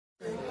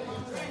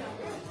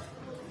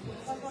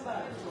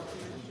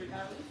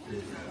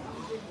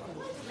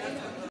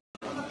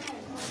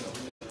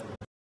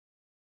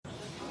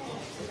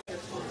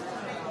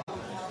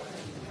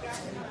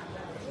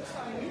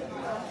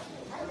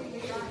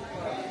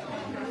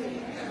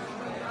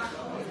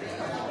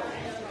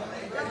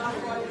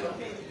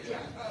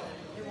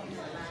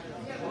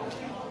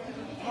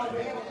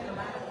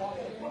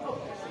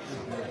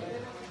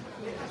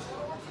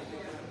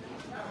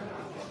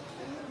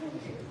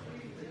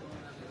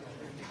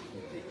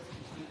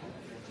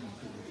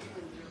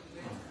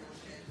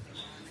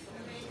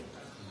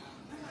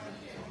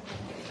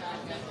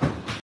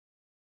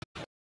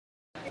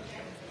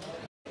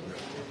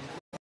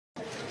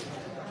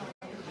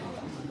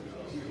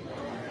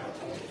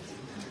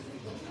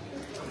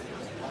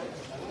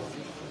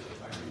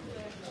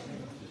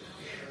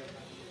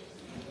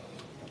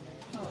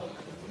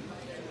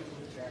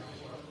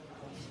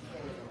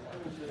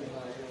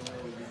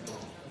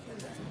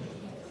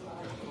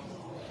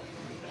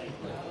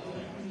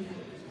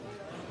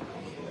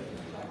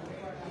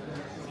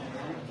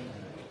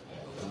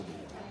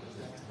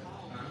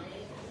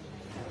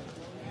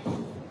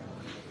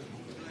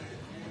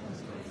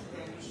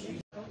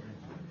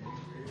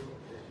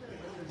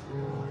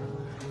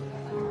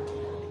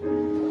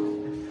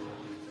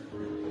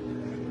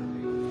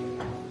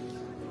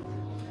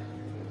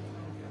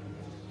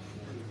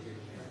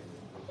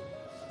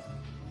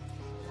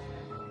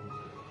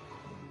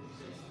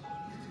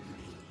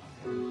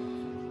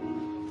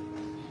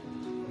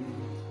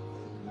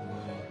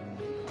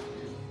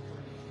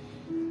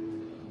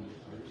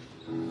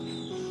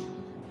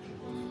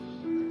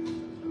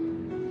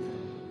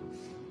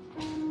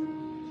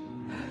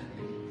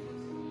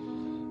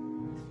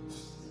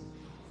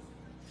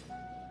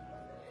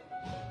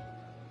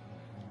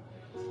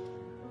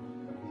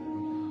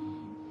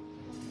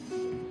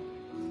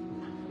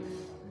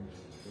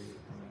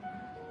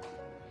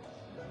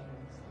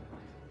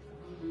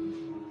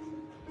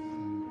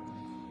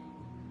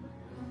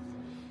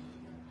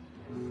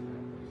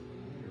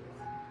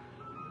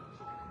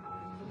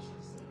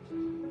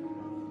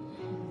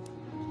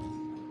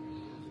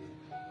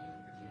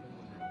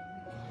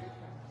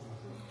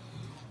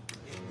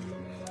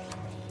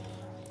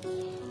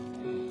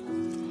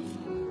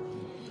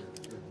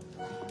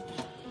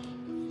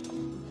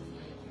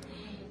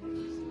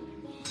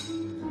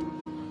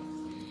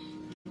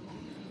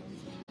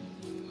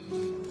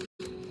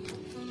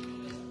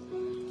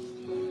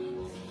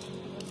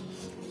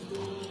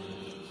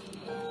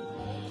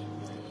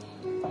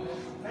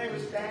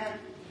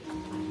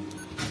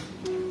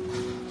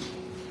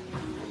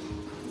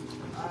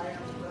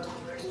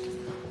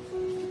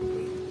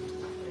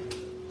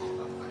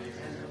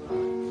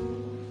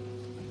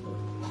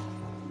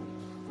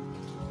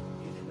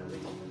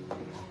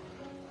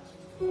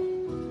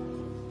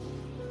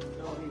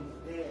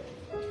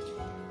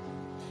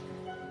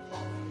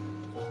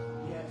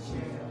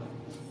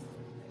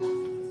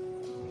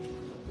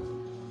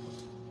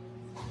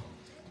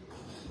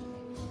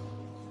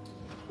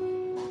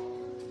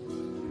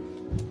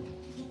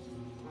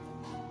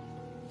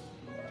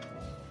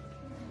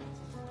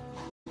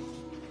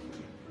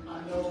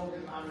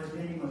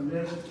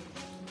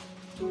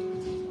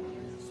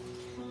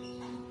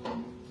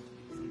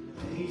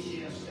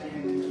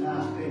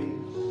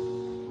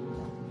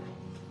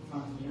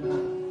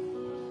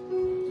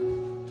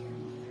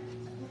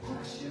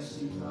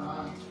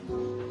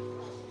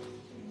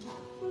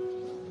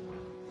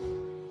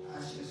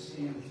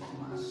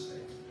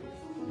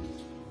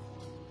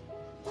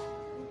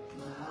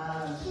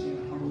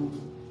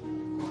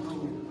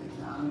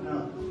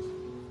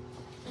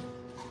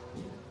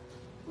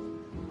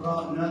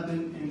Brought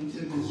nothing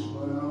into this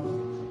world.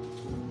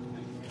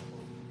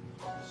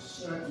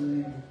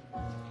 Certainly,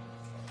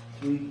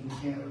 we can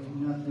carry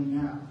nothing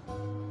out.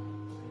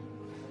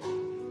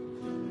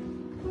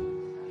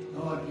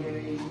 Lord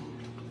gave,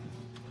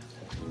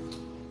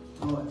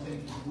 Lord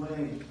take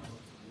away.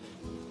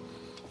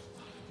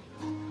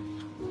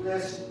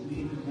 Blessed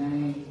be the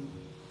name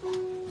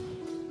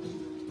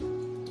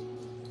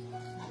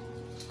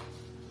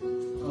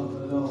of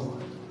the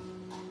Lord.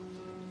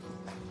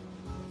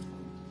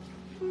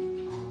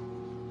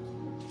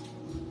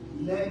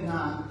 Let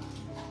not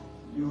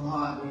your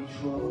heart be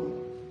troubled.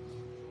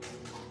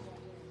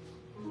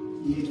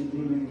 Ye the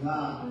living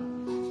God,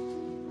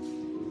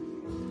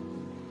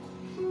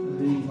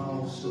 believe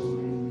also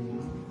in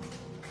me.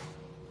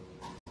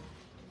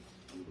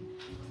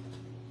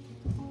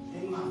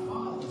 In my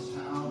Father's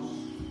house,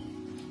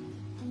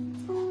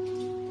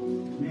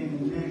 many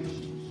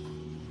mansions,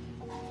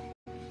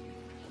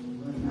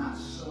 but not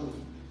so.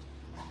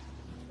 I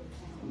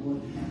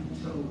wouldn't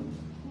have told.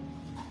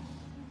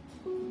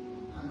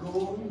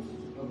 Go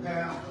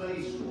prepare a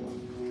place for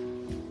you.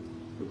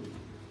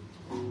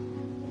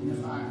 And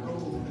if I go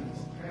and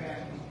prepare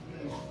a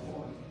place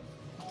for you,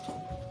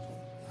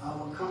 I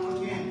will come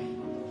again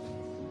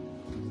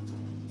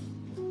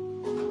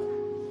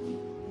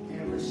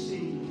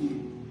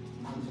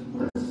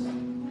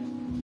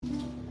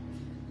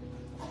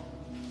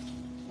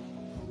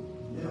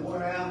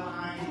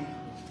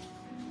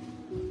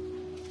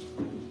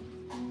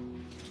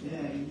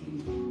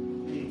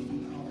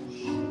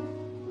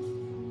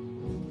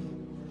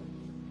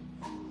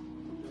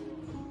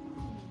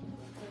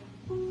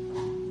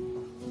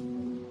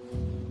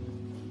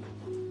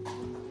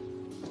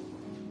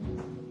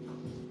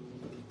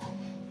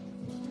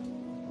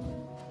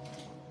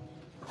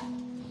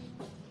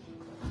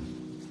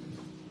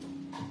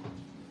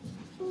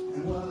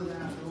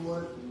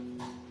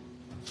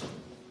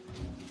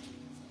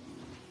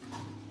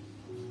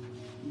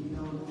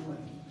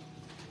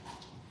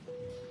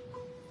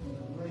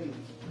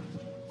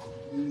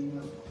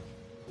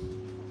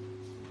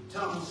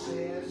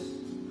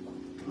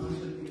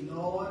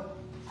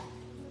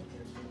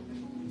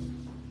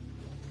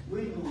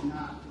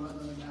not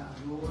brother thou,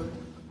 Lord.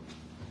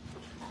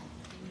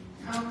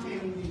 How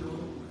can we know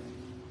the way?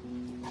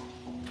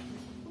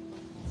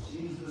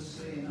 Jesus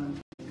said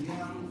unto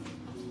him,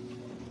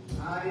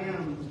 I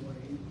am the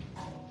way,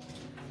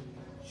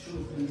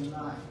 truth, and the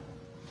life.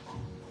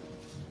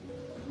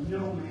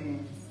 No man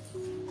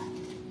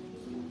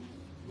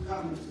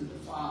cometh to the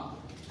Father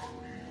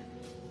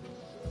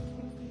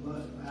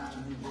but by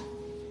me.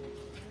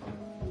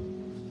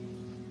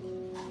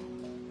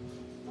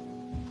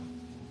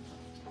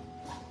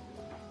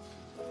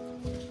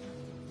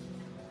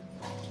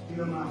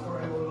 Hear my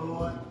prayer, O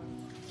Lord.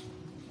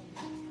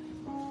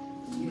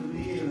 Give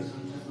ears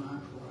unto my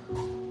prayer.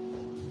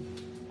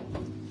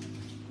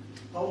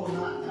 Hold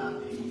not thy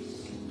peace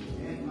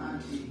at my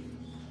tears,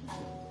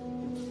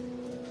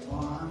 for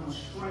I'm a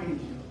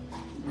stranger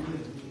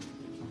with thee,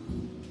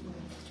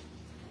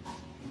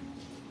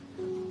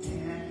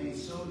 and a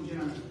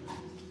sojourner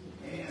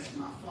as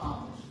my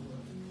fathers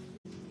were.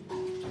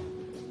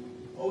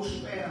 O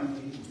spare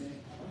me that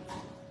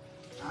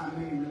I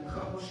may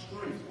recover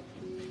strength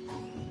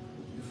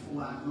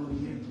before I go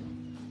in.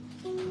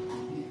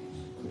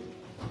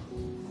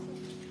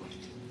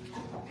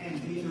 And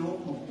be no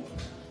more.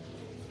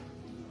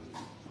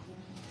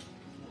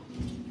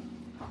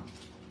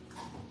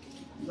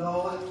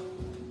 Lord,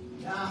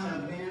 thou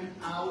hast been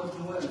our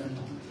dwelling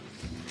place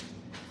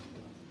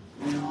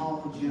in all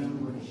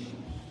generations.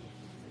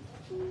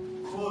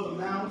 For the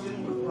mountain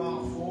was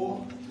brought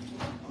forth,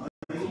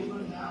 or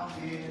even thou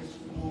hast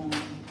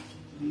formed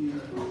the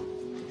earth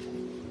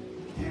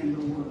and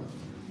the world.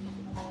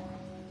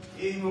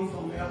 Even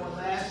from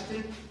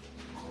everlasting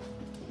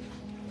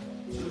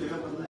to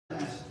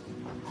everlasting,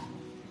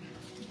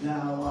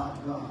 thou art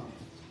God.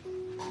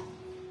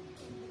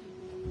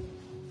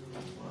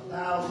 For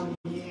 1,000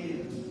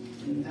 years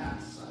in thy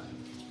sight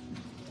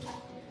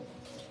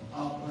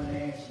are but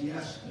as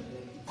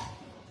yesterday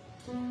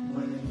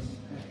when it was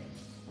past.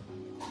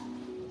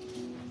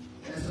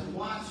 As a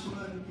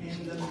watchman in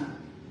the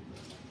night,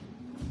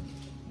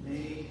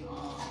 they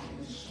are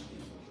as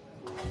sleep.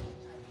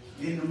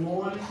 In the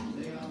morning,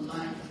 they are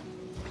like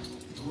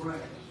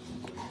grass,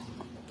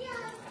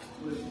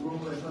 which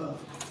groweth up.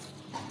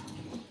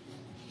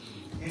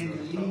 In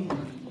the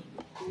evening,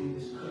 it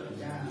is cut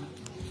down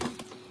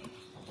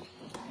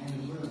and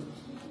withered.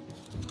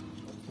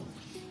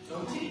 So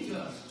teach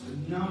us to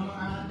number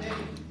our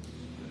days,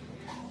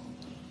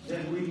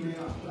 that we may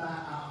apply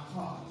our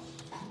hearts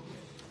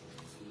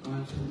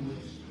unto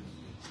wisdom.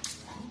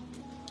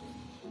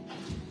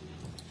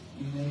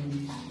 You may be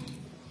seated.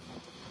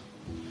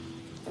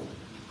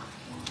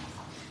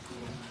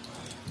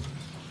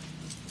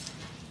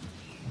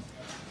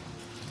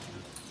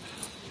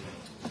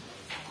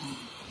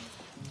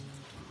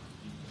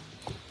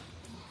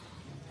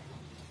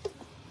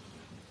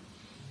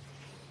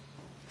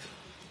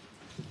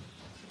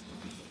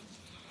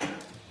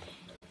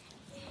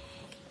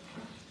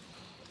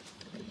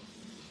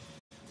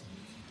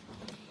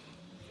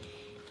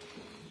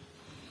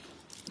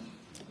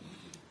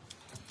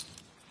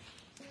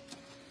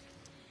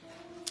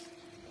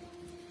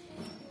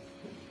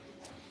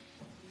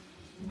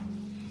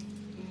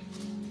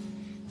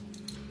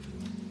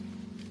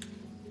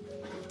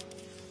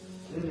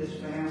 To this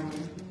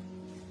family,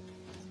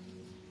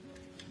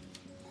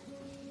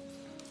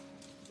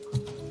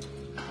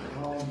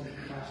 all the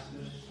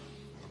pastors,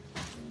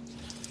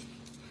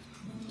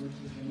 which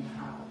is in the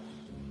house,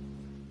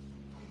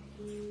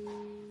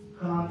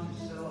 come to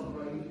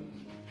celebrate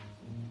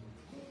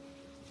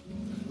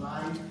the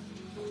life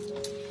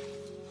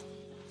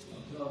of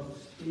Brother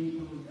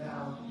Stephen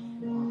Valley.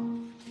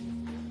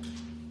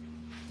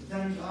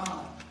 Thank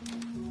God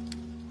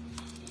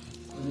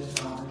for this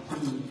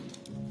opportunity.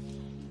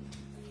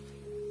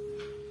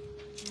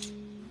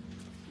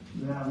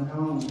 You have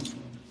known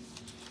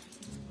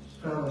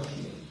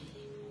fellowship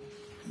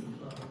with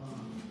Brother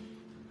Ron.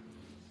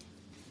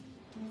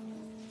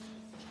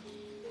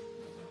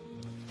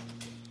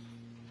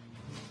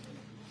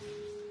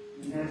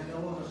 And as the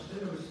order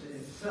service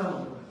says,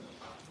 celebrate.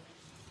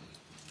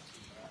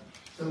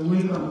 So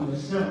we're going to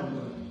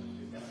celebrate.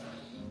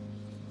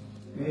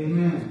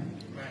 Amen.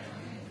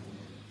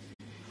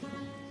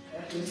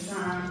 At this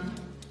time,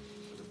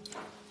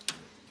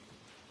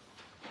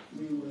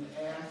 we would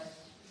ask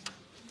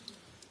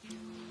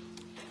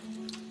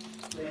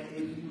that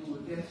if you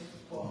would just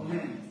for a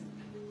minute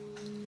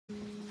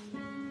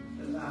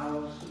allow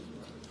us to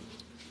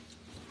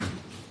pray.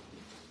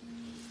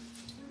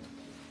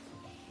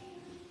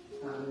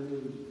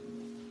 Hallelujah.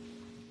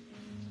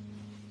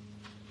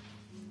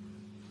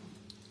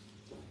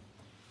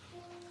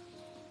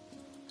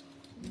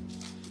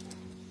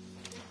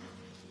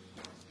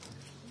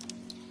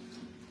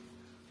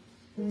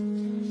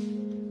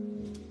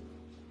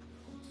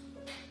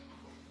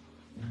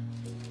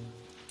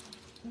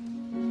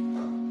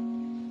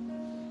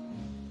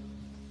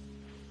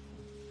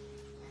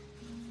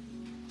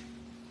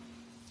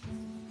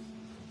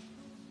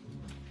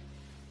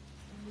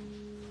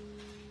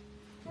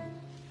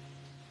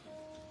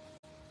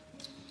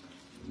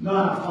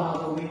 God,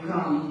 Father, we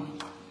come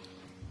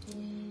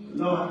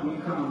Lord, we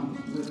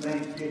come with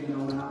thanksgiving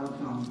on our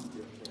tongue.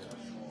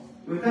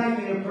 We're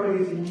thanking and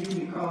praising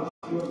you because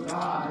you're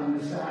God, and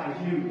besides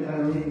you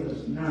there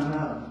is none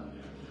other.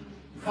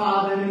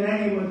 Father, in the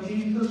name of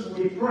Jesus,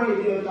 we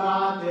pray, dear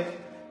God, that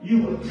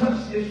you will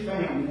touch this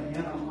family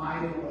in a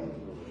mighty way.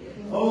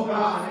 Oh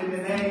God, in the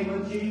name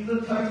of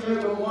Jesus, touch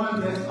everyone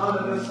that's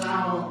under the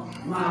sound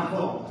of my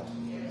voice.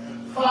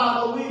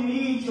 Father, we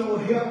need your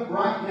help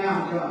right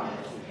now, God.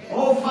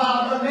 Oh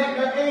Father, let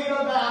the aid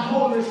of thy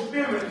Holy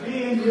Spirit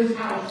be in this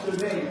house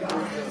today,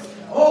 God.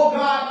 Oh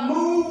God,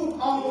 move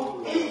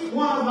on each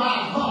one of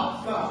our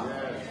hearts,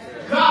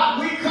 God. God,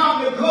 we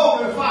come to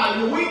glorify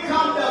you. We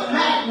come to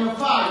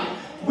magnify you.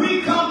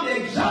 We come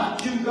to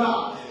exalt you,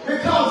 God,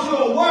 because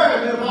you're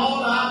worthy of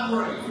all our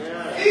praise.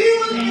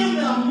 Even in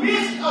the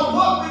midst of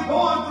what we're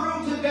going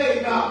through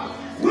today, God,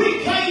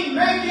 we can't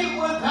make it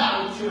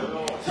without you.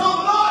 So,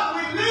 Lord,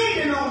 we're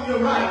leaning on you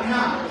right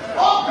now.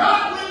 Oh,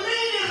 God, we're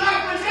leaning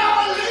like we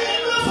never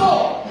leaned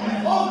before.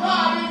 Oh,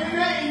 God, in the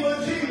name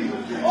of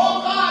Jesus.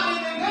 Oh, God,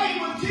 in the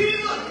name of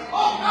Jesus.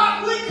 Oh,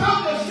 God, we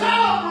come to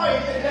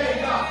celebrate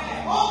today, God.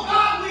 Oh,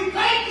 God, we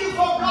thank you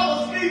for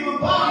Brother Stephen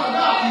Bonner,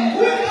 God.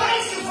 We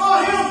thank you for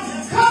him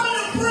coming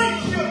to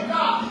friendship,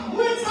 God.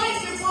 We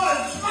thank you for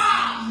his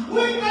smile.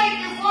 We thank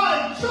you for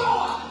his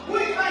joy. We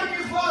thank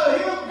you for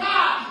him,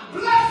 God,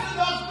 blessing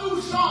us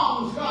through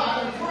songs,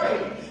 God, and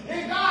praise.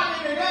 And God,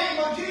 in the name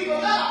of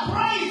Jesus, let a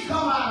praise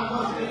come out of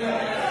us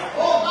today.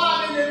 Oh,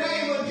 God, in the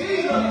name of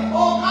Jesus,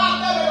 oh,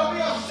 God, let it be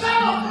a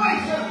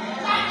celebration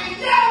like it's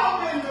never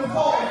been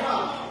before,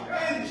 God.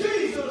 In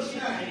Jesus'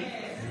 name,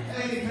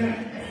 amen.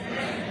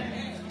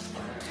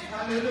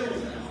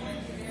 Hallelujah.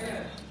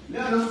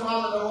 Let us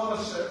follow the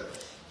order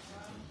service.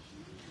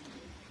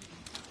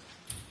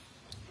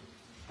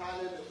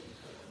 Hallelujah.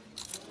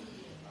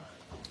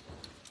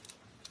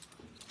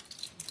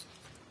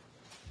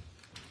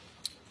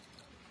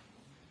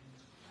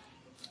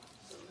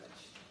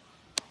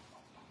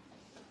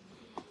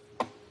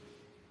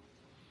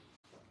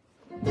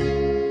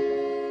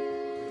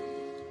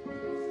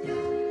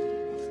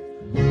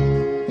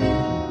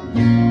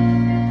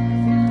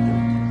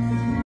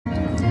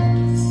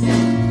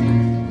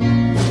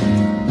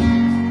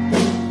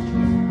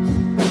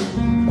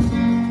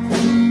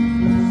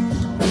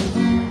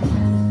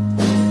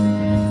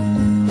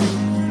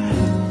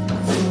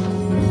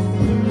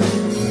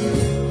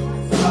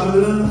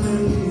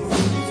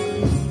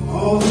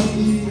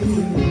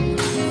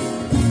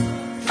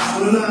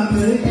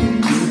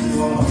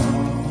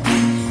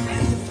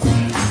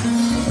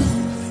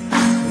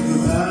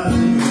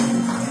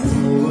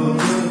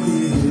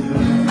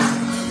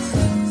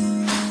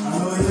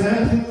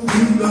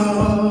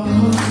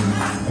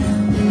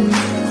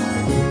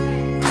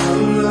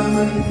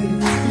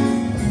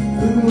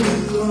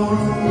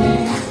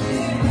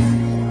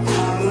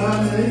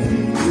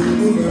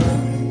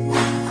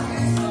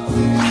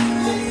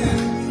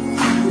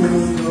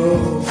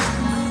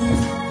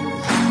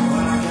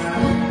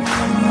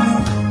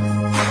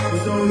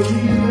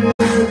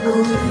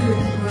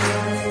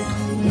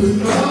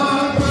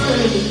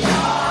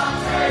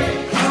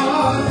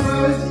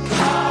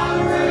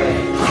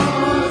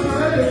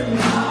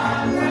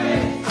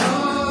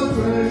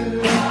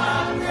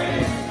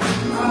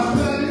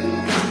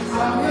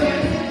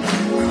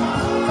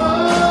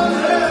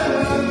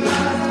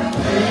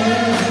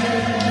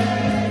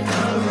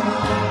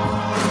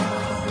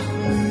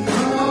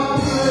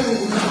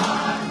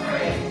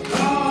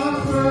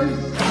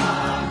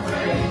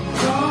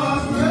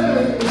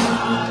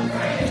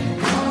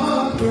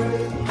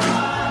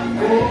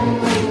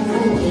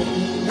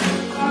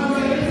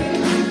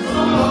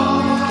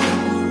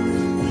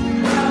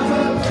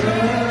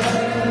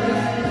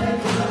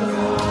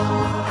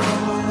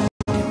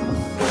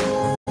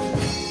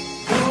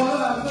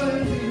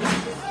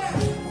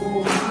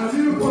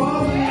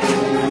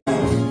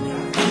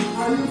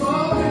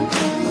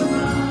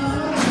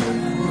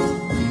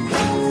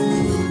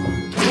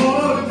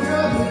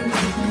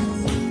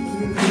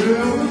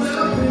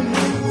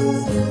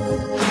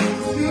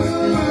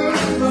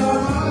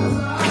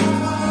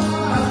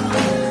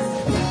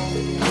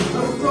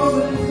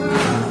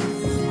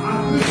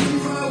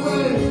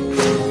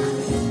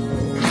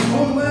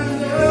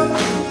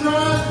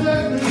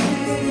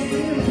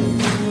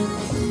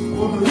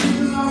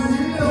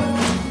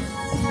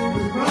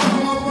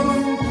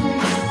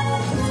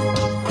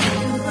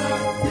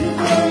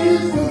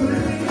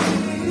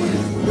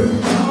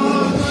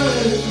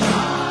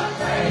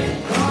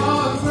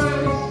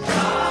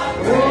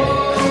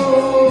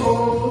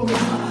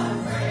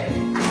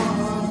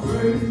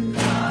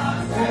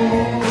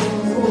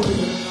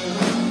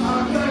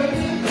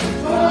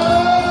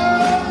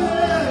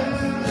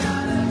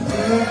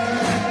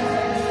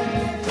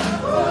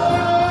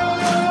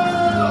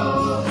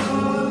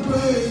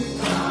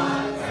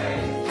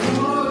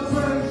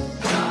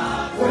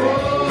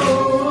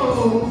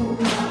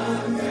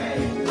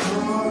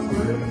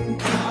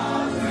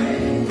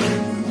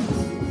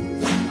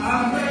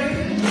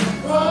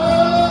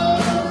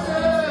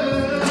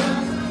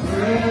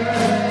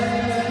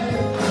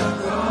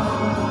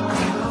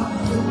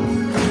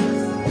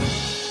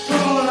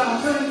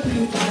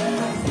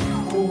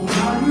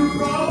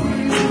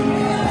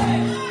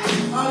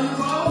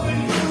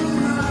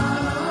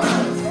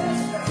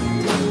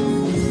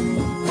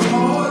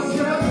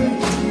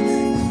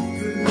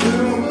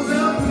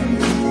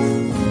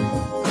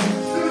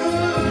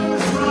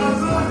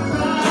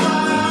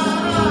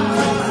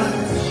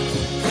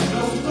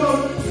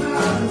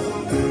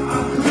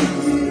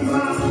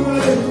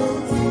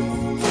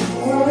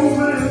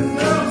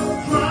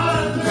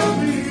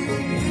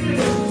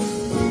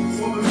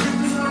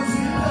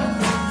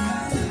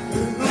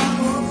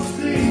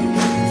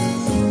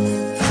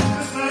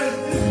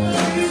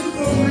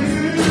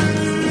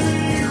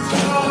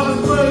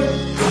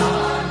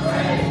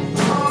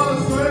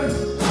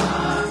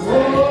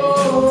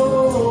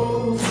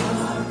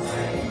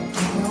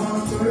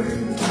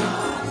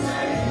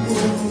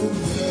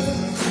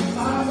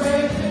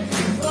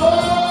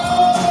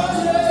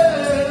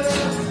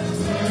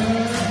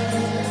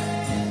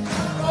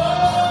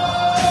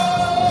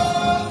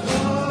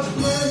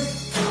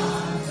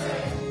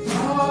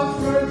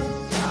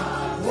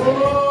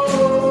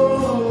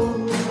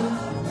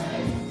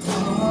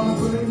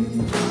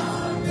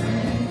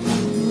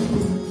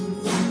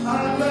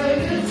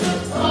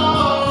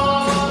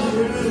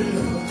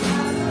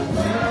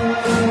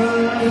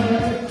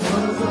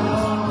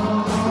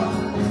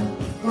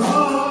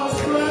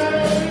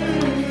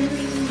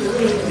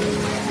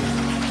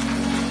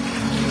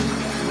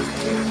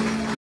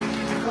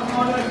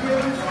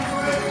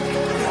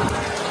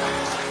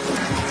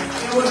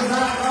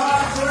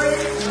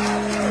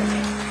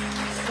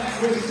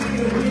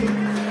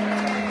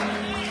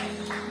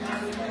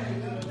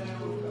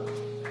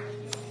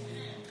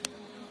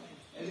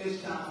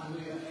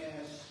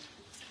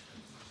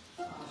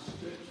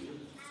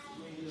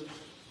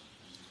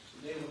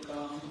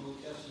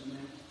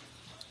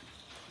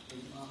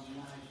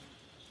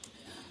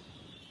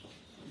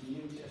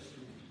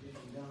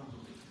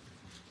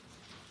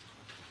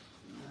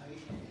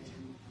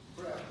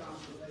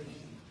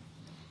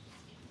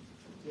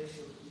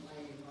 Bishop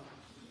Wayne Rock.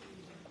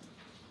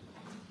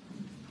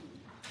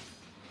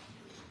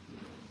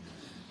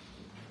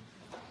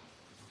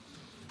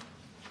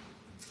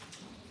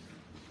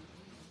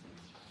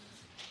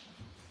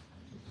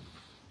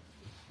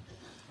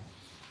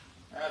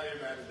 How's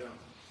everybody doing?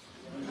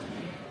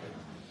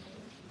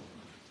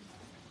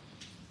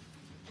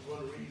 I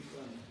want to read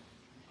from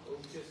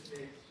Old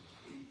Testament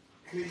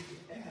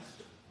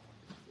Ecclesiastes.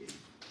 It's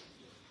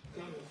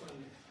coming from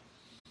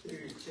the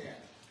 3rd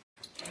chapter.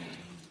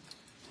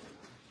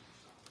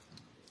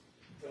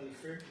 From the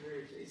first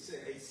verse, it says,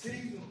 a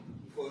season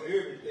for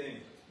everything.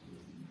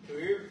 To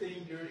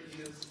everything there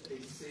is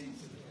a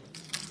season,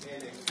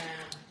 and a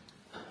time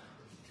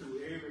to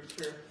every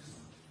purpose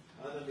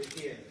under the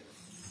heaven.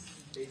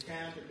 A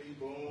time to be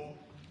born,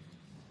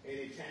 and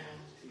a time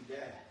to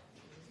die.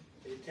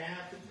 A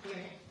time to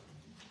plant,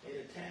 and a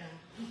time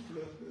to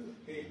pluck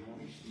up, and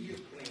we still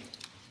plant.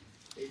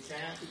 A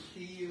time to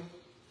kill,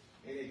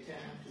 and a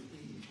time to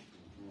heal.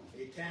 A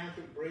time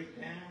to break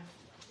down,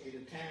 and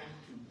a time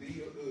to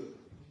build up.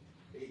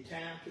 A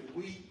time to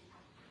weep,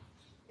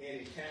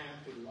 and a time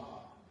to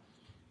laugh.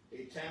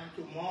 A time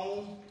to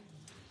mourn,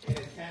 and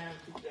a time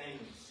to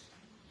dance.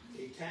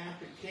 A time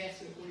to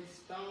cast away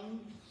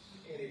stones,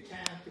 and a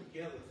time to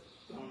gather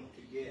them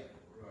together.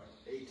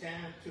 Right. A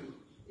time to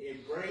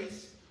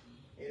embrace,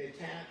 and a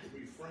time to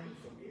refrain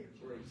from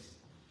embrace.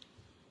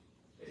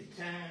 A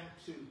time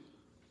to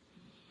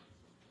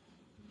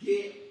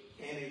get,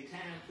 and a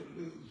time to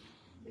lose.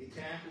 A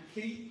time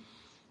to keep,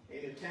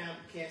 and a time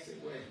to cast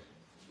away.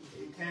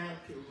 A time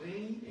to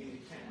reign, and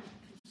a time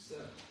to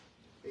suffer.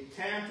 A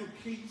time to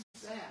keep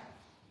silent,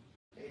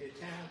 and a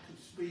time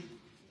to speak.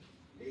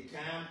 A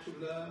time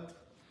to love,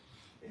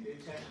 and a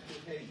time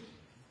to hate.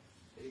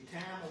 A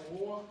time of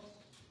war,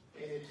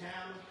 and a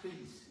time of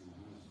peace.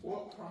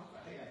 What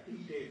profit hath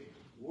he that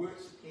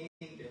works in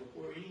the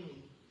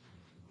wherein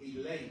he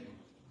labored?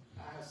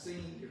 I have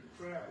seen the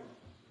travel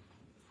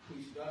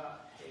which God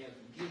has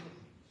given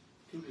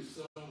to the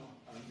son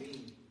of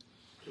men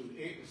to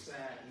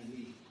exercise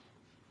in it.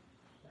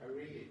 I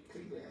read it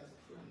clearly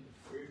from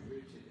the 1st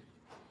verse to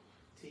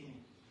the 10th.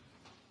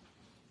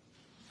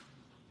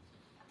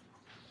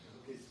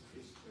 This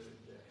is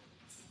Thursday.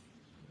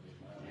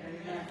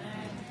 Amen.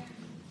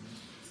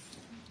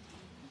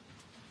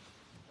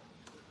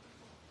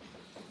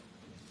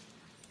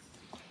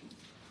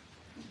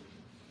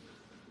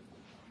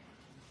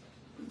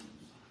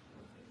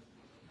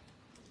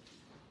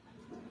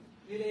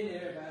 Good evening,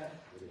 everybody.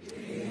 Good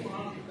evening.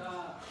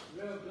 God,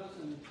 real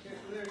blessing and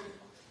particular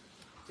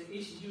to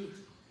each of you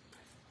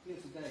here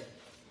today.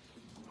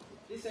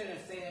 This ain't a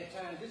sad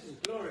time. This is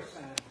glorious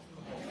time.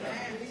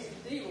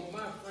 Steve was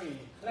my friend,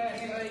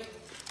 classmate,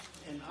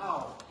 and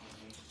all.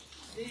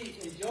 Steve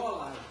enjoyed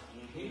life.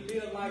 He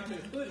lived life to the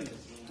fullest.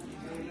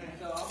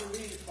 So I'll be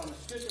reading from the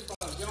scripture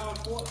from John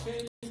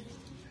 14,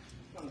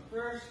 from the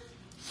 1st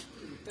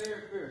to the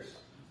 3rd verse,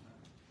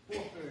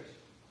 4th verse.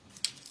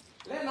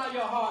 Let not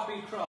your heart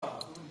be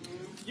troubled.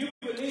 You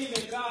believe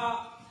in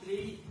God,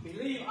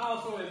 believe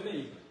also in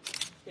me.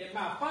 In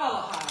my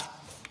Father's house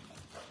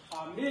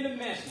are many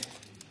mansions.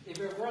 If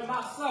it were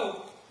not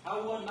so, I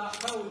would not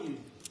told you.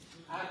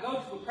 I go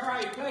to prepare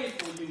a place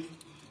for you.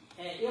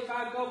 And if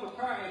I go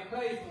prepare a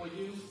place for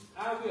you,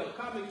 I will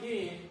come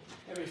again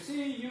and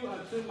receive you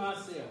unto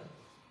myself.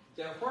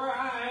 That where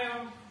I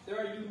am,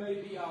 there you may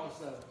be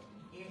also.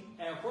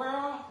 And where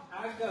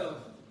I go,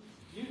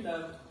 you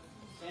know,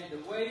 and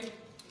the way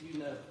you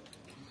know.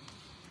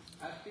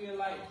 I feel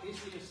like this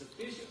is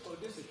sufficient for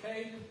this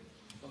occasion.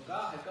 For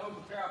God has gone to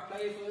prepare a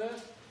place for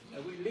us,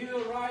 and we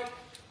live right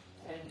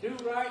and do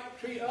right,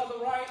 treat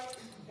others right,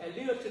 and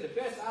live to the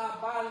best of our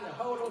body and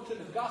hold on to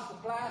the gospel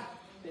fly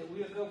that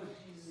we'll go with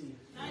Jesus.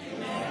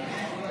 Amen.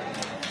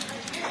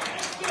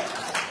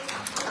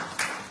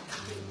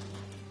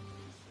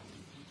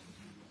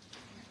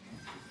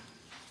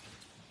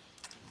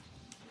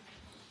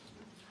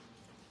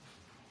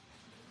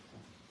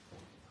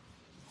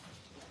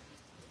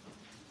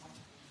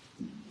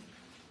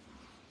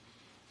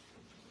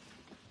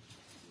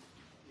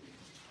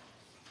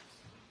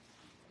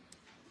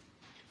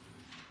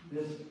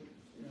 Bishop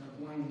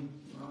Wayne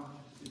Rock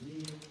is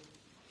here.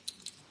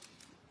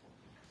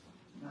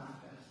 Now,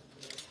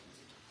 Pastor.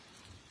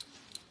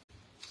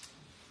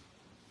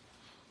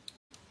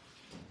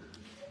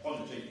 I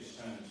want to take this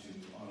time to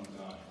honor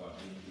God for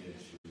being here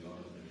to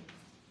honor the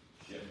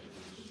shepherd of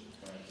this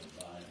friends of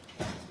mine,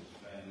 his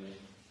family,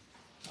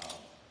 our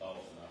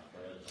thoughts and our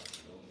prayers, our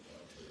condolences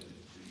are extended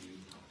to you.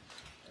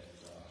 As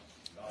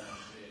Donna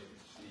said,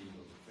 Steve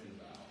was a friend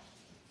of ours,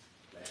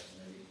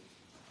 classmate,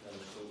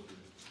 fellow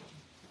soldier,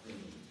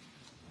 friend.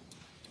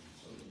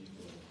 So he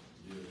will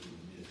dearly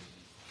miss.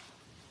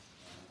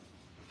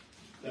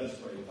 Let us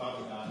pray.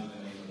 Father God, in the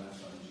name of thy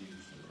Son,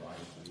 Jesus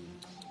Christ, we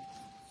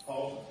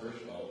pause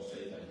first of all to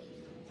say thank you.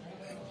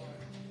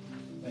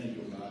 Thank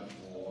you, God,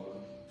 for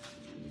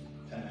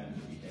the time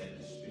that we had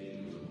to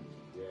spend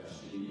with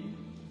Steve,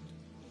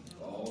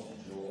 for all the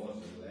joys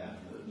and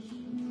laughters,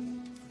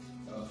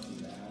 ups and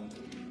downs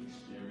that we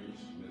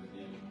experienced with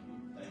him.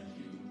 Thank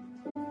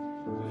you.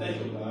 thank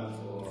you, God,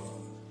 for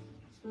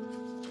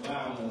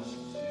allowing us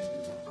to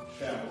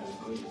travel this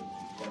way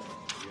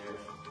together.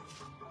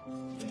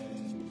 And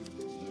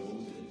know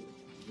that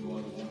you are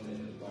the one that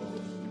has brought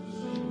us through the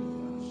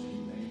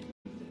same thing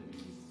that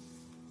we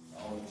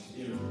all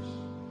experience.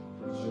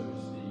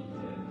 Service Steve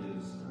and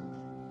his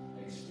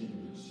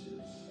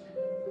experiences.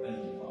 Thank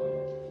you, Father.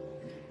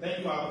 Thank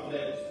you, Father, for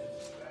that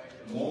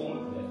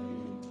moment that you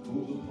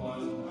moved upon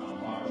our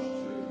hearts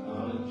to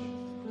acknowledge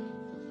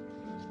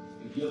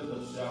the gift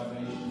of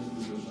salvation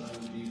through your Son,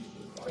 Jesus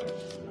Christ.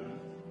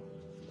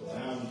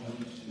 Allowing him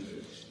to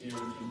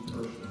experience him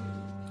personally.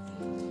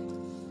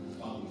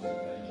 Father, we say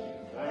thank you.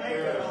 Thank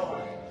you,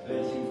 Lord.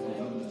 Thank you for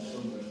loving us so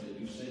much that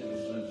you sent your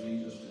Son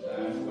Jesus to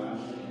die for our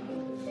sin.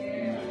 We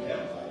might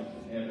have life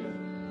and have it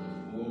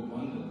more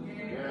abundantly.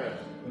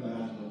 But I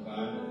know,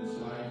 God, that this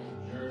life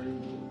journey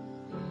will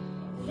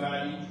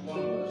provide each one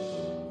of us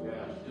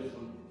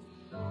different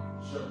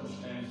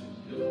circumstances,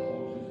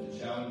 difficulties, and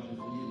challenges,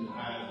 even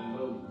highs and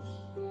lows.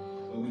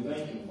 But we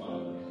thank you,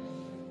 Father.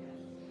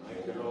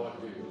 Thank you, Lord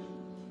Jesus.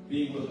 Be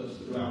with us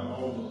throughout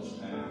all those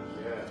times.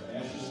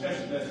 Ask your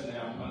special blessing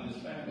now upon this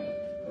family.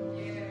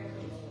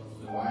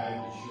 The wife,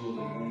 the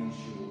children,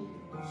 grandchildren,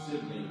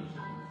 siblings,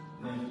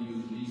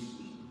 nephews,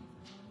 nieces,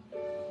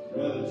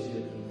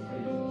 relatives, and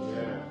friends.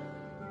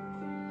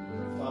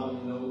 Father, we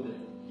know that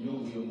your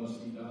will must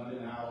be done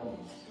in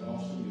ours, and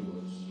also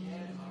yours.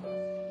 We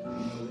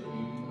know that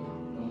you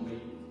don't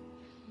make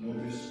no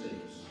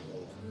mistakes.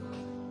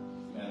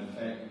 Matter of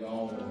fact, we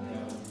all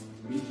have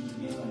reason to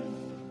be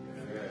thankful.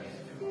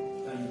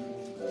 Thankful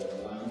for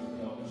allowing you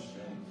help and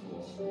strength, for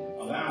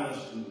allowing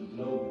us to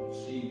know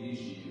Steve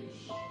these years.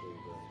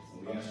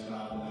 We ask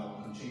God that I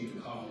will continue to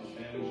call this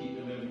family, keep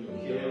them in your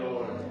care,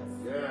 Lord.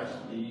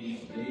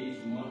 These days,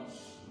 months,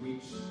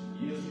 weeks,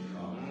 years to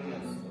come.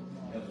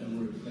 Help them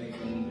reflect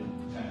on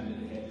the time that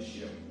they had to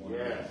share with one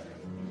another.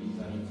 And be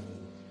thankful.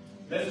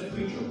 Bless the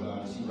preacher, God,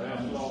 as he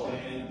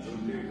stand to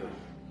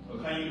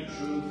proclaim the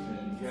truth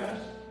and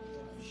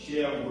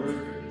share a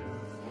word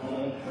on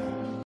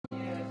high.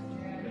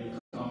 May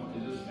come to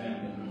this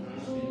family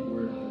and speak a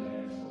word on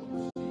behalf of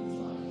Steve's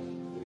life.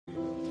 We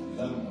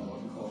love him,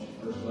 Lord, because you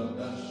first loved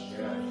us.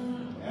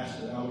 Ask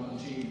that I will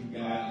continue to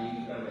guide, lead,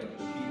 and direct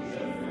us, keep us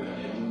everywhere.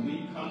 And when we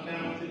come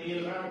down to the end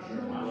of our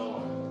journey, my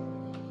Lord,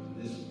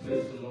 this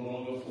place is no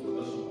longer for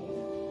us alone.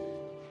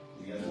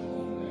 We ask for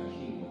home in our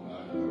kingdom,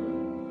 God, and word.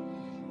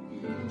 We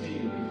will continue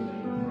to give your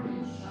name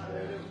praise.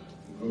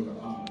 We go to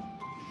honor,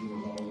 because you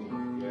are all over.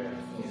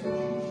 In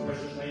Jesus'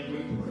 precious name we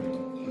pray.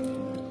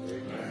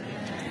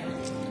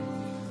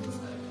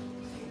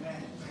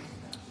 Amen.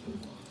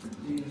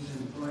 Lead us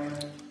in prayer.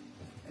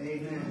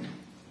 Amen.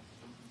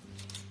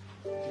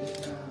 This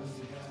time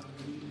we have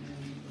the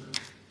evening for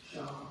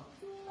Shaw.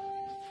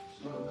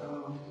 She's going to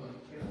come, but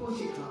before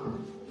she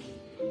comes,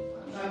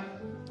 I'd like,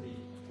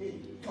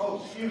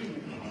 oh, excuse me.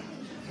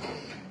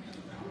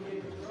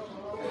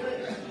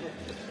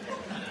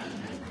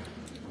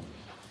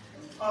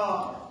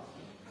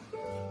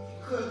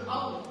 Could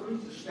all the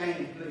preachers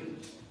stand,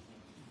 please?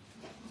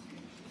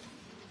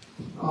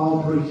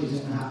 All preachers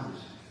in the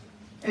house.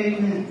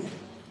 Amen.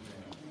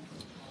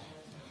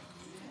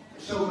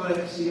 So glad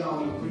to see all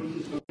the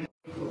preachers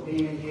for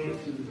being here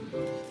to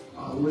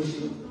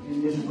worship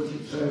in this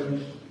worship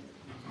service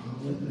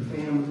with the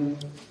family.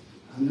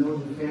 I know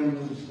the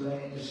family was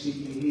glad to see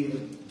you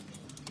here.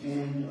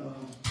 And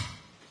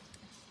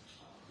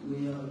we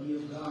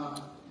give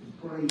God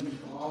the praise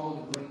for all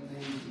the great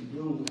things He's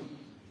doing.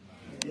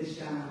 At this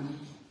time,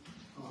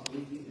 we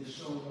get the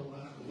solo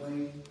out of the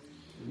way.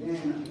 And then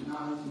an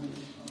acknowledgement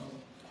of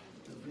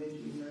the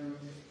visionary,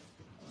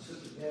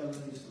 Sister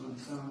Beverly is going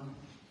to come.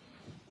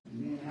 And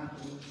then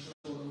afterwards,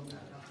 solo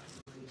got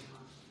Dr. Ray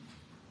Johnson.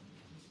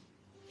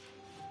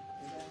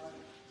 Is that right?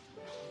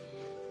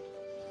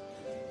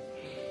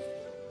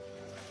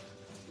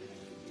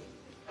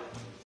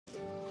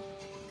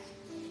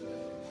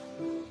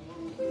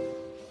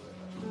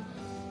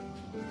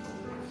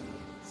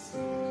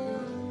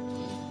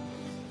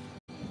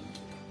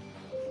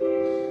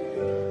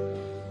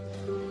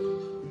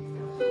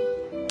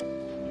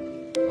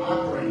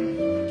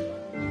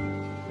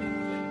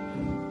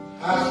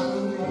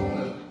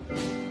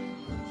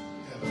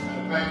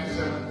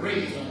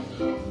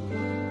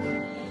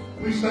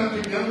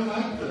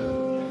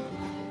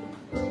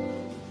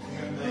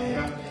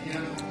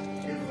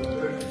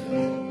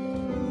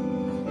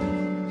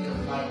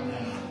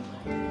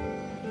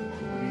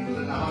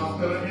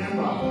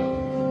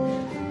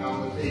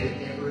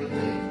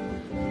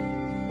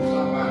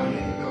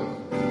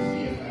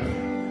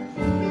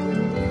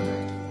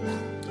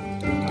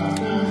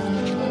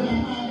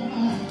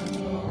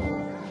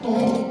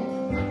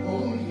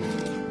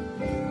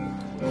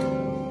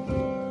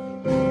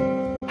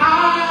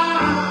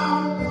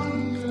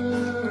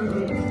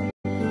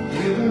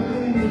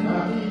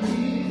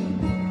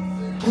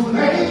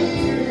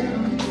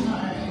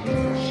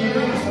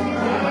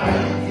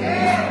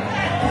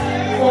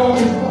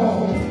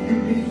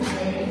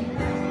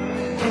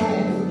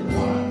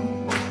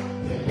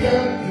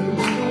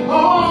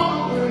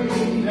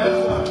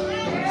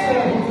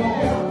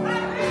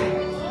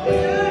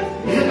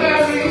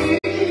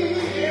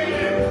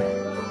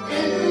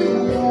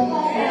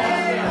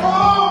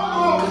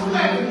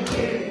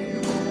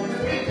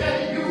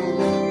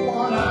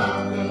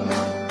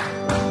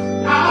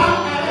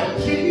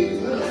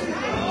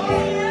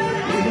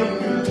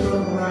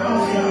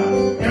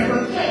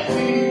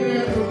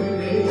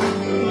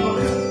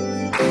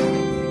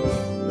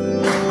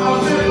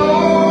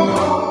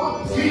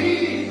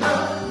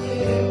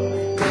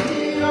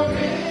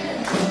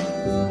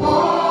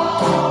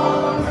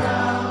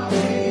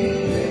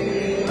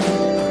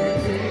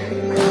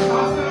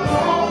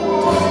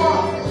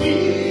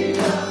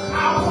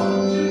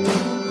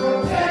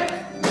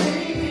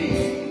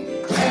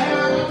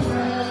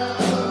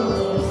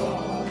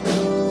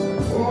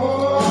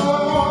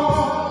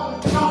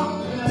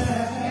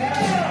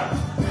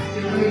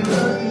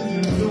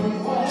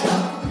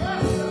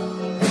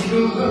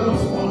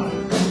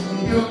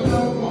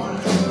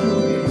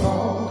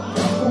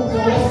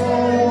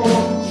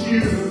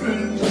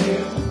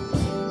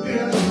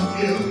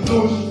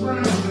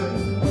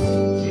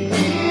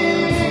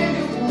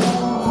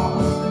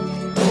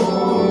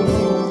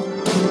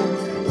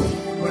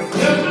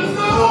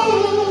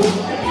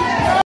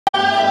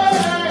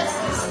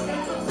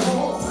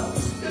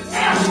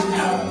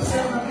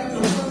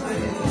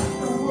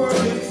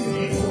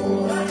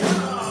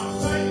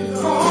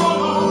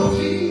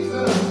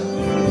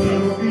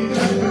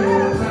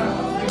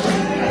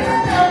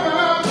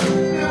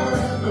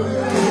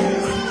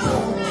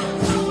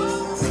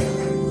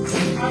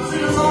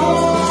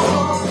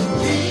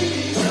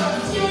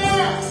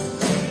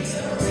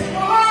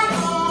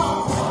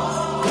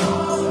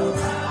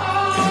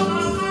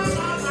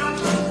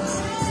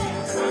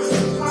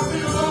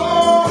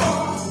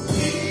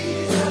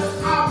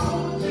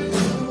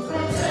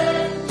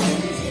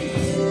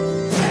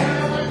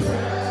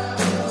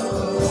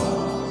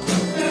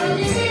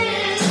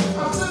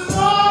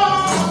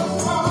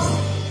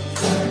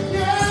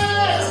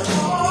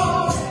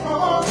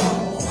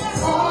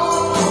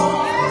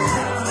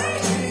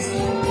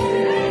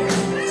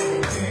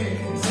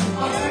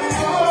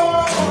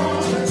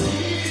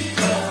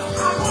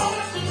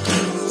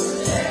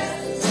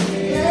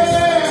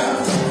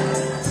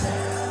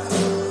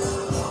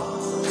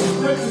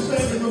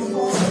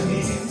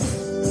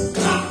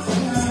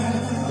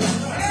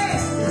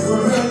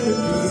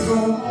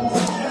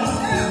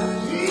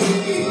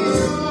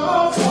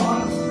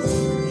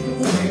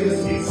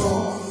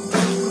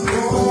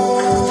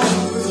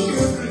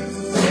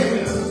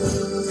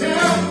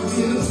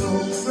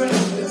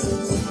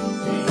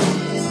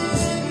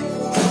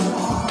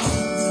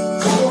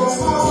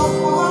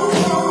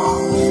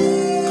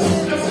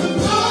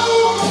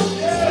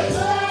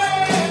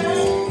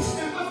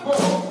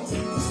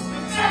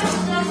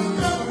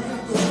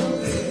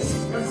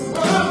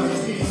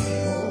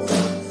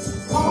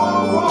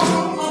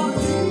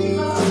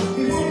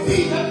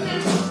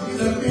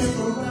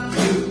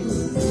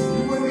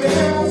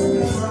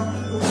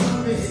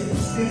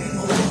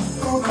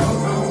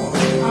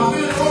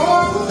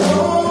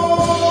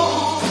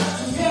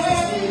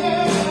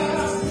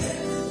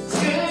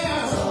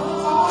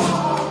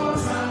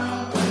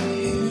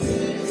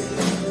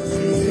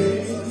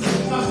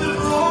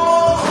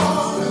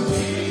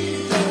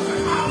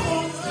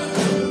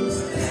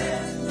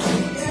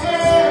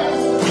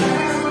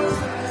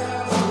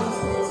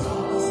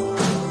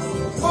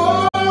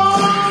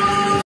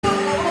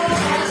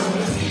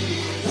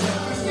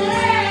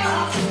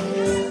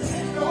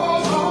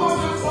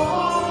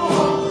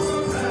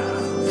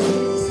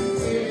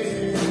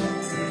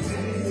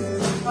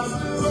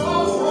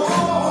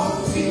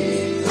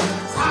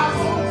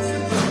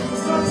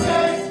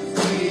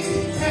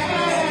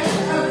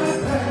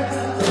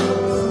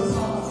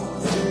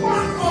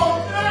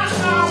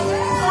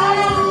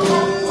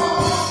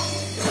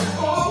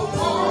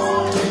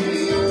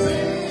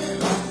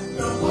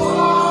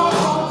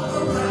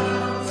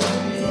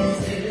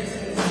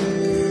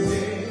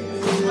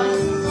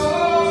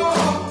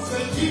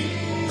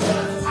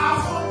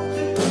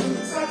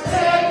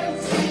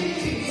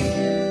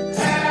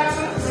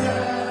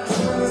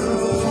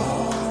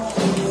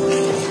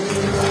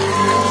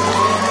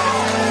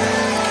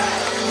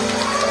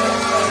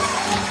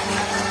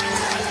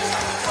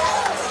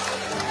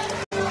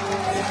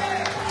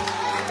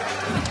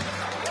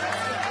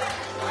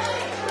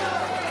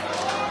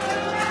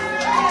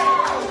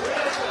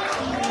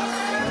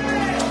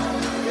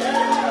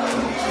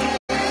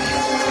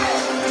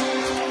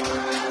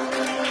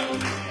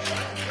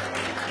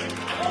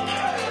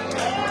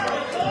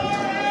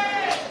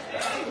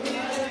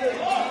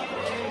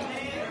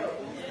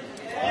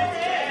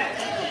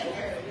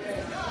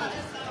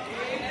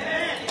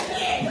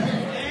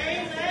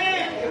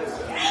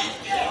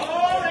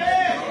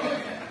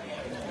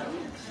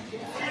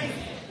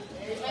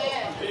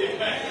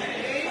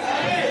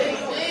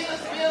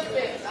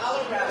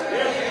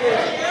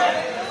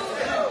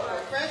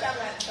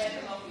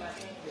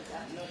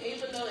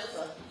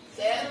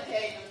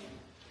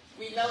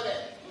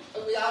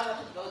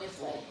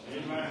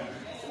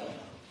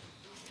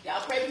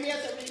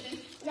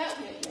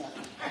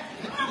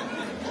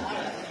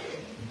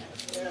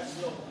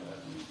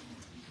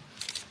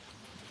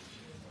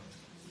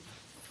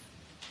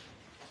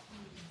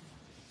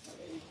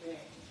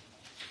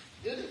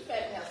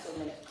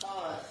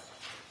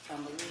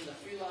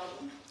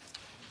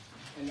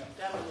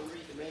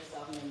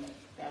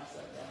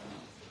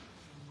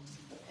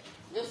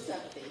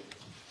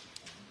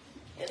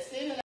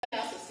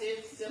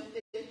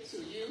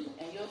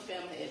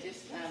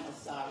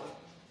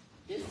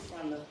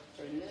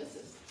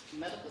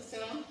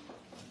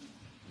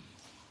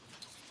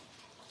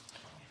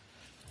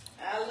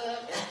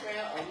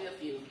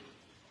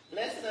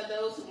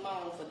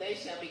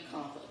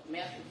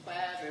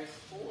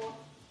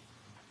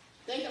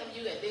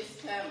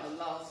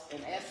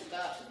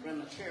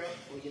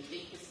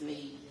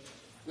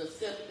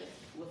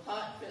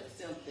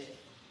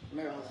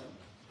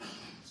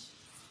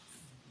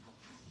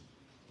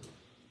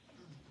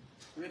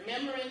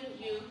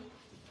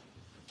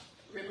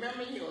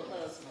 Remembering your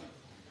husband.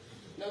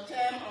 No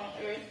time on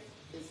earth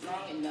is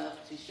long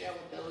enough to share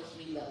with those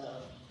we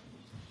love.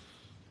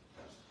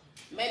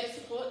 May the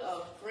support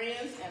of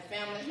friends and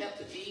family help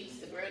to ease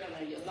the burden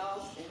of your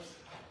loss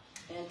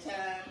in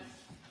time.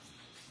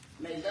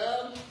 May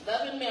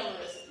loving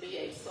memories be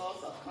a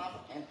source of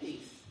comfort and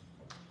peace.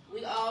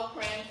 We all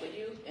praying for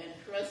you and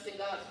trusting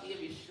God to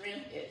give you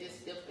strength at this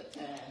difficult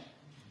time.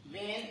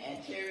 Ben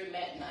and Terry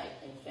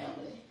McKnight and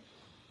family.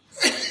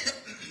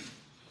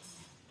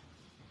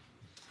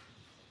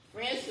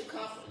 Friends to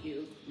comfort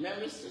you,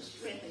 memories to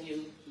strengthen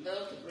you,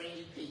 love to bring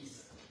you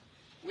peace.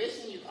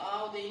 Wishing you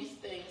all these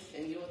things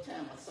in your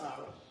time of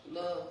sorrow.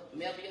 Love,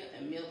 Melvia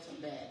and Milton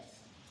Bass.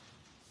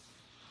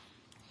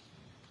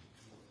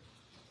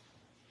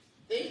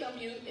 Think of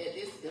you at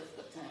this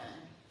difficult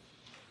time.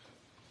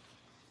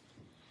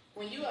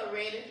 When you are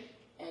ready,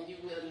 and you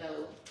will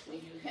know, when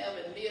you have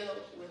a meal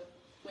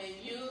when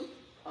you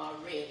are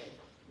ready,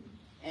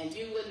 and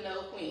you will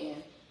know when,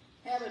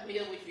 have a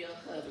meal with your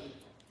hubby.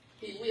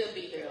 He will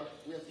be there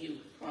with you,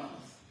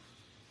 promise.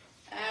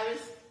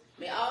 Iris,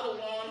 may all the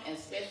warm and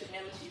special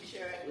memories you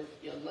share with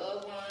your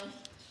loved ones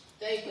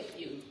stay with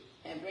you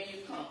and bring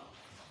you comfort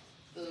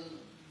through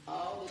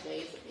all the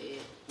days ahead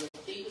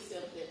with deep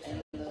sympathy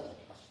and love.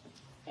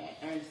 And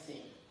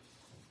Ernestine.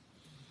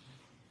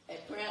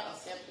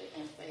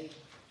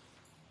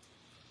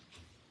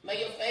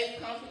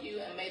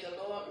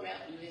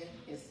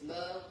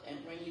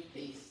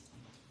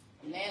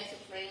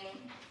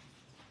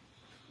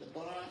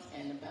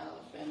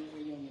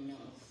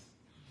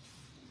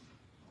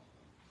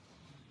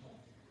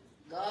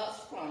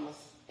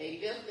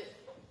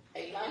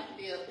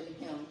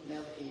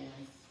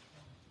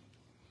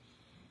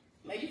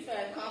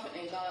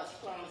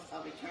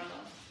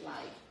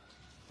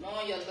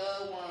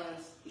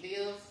 ones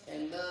lives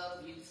and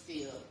love you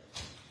still.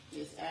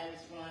 Miss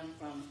Iris Run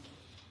from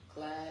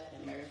Clyde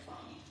and Mary Farmer.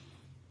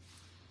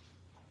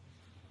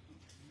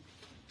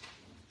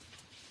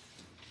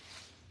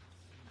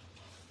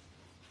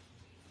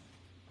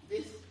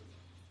 This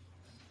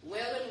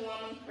Welling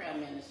Woman Prayer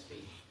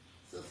Ministry,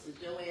 Sister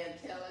Joanne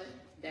Taylor,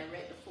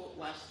 Director, Fort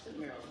Washington,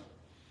 Maryland.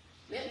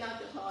 Let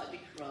not your heart be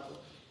troubled.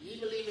 Ye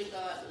believe in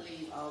God,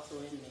 believe also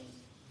in me.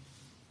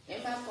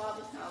 In my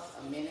Father's house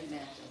are many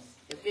mansions.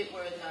 If it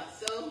were not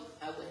so,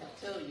 I would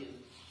have told you.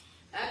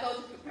 I go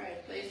to prepare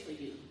a place for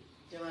you.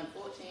 John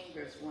 14,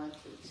 verse 1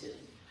 through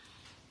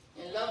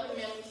 2. In loving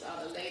memories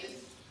are the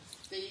latest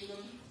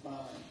Stephen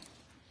Bond.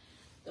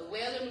 The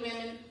Welling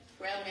Women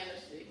Prayer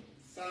Ministry,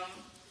 some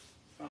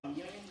from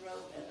Union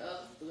Grove and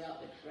others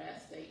throughout the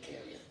tri-state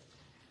area.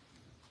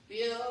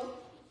 Bill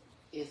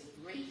is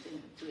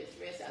reaching to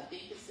express our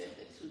deepest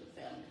sympathy to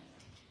the family.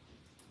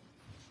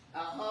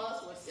 Our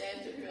hearts were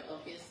sad to hear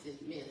of his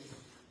dismiss.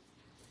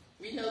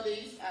 We know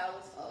these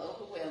hours are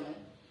overwhelming,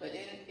 but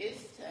it is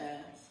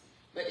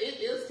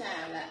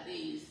time like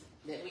these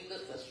that we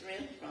look for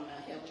strength from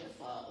our Heavenly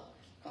Father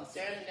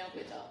concerning them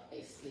which are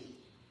asleep.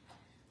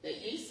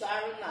 That ye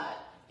sorrow not,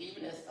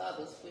 even as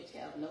others which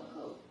have no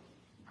hope.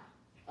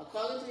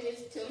 According to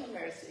his tender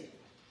mercy,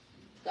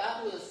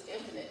 God, who is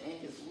infinite in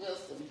his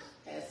wisdom,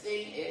 has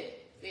seen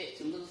it fit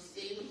to lose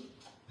Stephen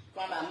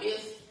from our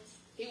midst.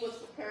 He was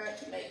prepared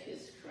to make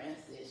his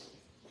transition.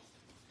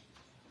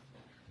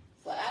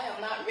 For I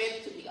am not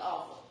ready to be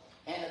offered,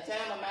 and the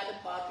time of my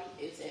departure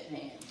is at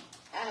hand.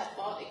 I have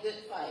fought a good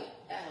fight.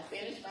 I have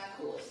finished my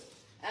course.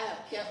 I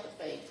have kept the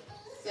faith.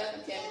 2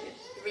 Timothy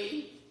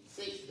 3,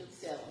 6 through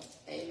 7.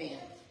 Amen.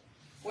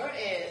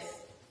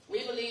 Whereas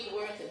we believe the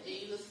words of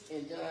Jesus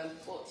in John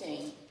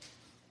 14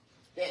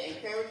 that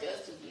encourage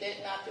us to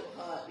let not your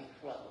heart be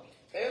troubled.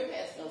 Earth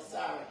has no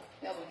sorrow,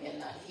 heaven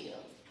cannot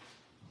heal.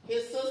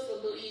 His sister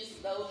Louise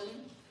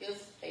Loden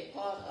is a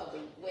part of the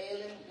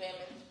Wailing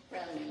Women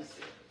Prayer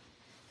Ministry,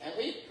 and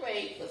we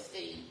prayed for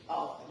Steve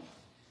often.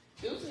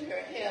 Due to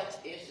her health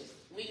issues,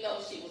 we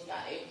know she was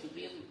not able to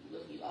be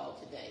with you all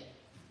today,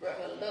 but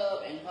her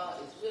love and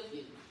heart is with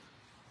you.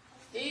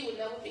 Steve will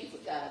never be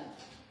forgotten.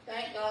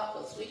 Thank God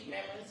for sweet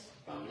memories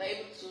from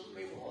labor to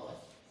reward.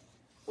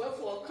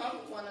 Wherefore,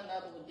 comfort one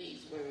another with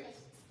these words.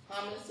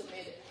 Humbly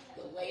submitted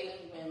the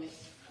Wailing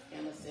Women's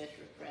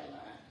Intercessory Prayer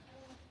Line.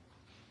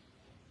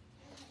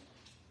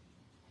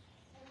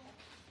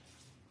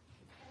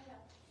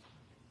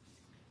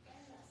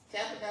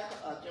 Tabernacle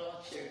of Joy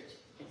Church,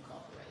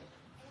 Incorporated.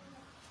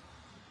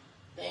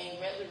 Theme,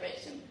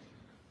 Resurrection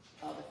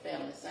of the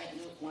Family, St.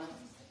 Luke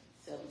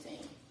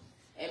 1:17.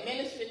 A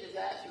ministry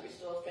designed to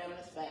restore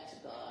families back to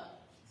God.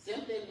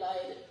 Simply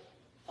lighted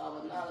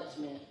of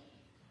acknowledgement,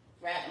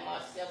 Friday,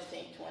 March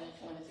 17,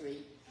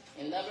 2023,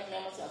 in loving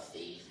memories of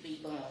Steve B.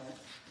 Barnes.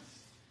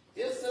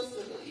 Dear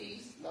Sister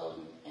Louise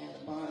Loden and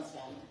the Barnes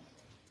family,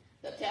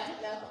 the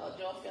Tabernacle of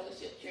Joy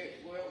Fellowship Church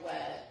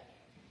worldwide,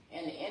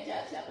 and the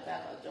entire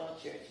Tabernacle of Joy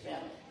Church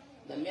family,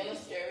 the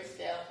ministerial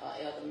staff are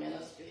elder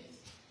ministries,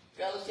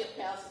 fellowship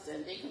pastors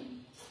and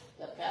deacons,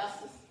 the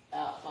pastors,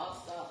 our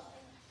apostles,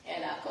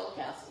 and our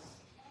co-pastors,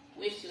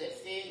 wish to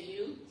extend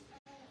you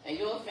and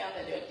your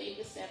family their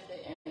deepest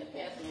sympathy and the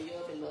passing of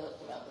your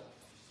beloved brother.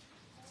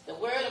 The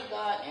word of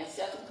God in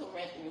 2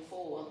 Corinthians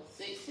 4,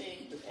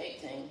 16 to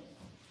 18,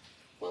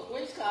 for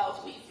which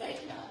cause we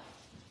faint not,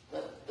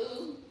 but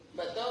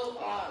though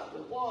our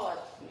reward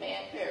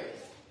man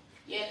perish,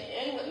 yet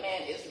the inward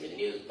man is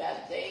renewed by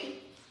day,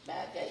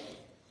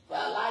 for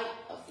a light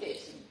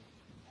affliction,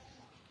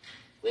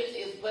 which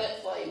is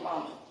but for a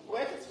moment,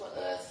 worketh for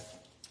us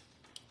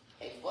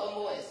a far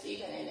more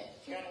exceeding and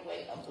eternal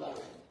weight of glory.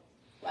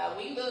 While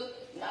we look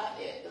not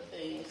at the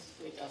things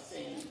which are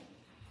seen,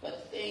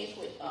 but the things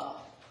which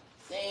are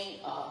seen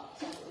are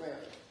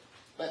temporary,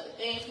 but the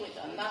things which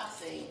are not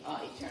seen are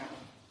eternal.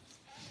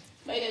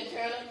 May the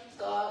eternal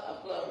God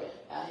of glory,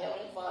 our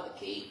Heavenly Father,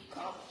 keep,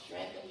 comfort,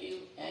 strengthen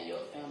you and your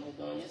family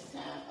during this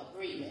time of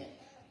bereavement.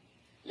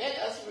 Let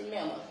us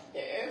remember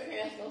that earth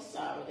has no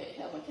sorrow that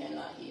heaven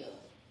cannot heal.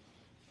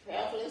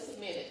 Prayerfully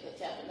submitted, the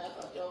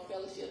Tabernacle of Joy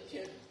Fellowship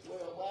Church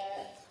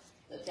worldwide,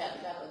 the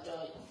Tabernacle of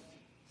Joy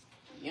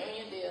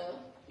Uniondale,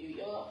 New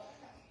York,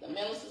 the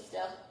minister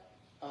staff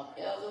of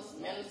elders,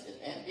 ministers,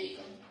 and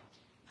deacons,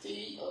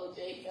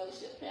 TOJ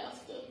Fellowship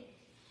Pastor,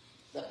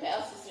 the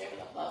pastor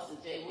servant Apostle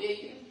J.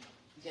 Williams,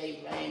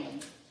 J.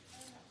 Raymond,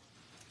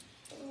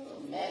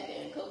 Mackey,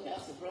 and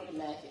co-pastor Brenda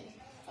Mackey,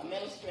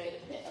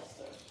 administrative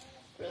pastor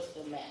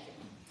Crystal Mackey,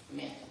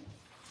 Menton.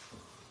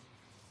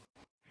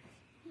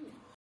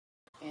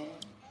 And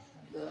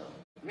the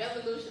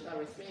resolution of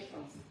respect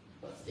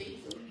for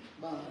Stephen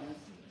Barnes,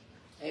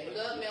 a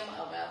beloved member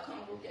of our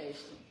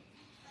congregation.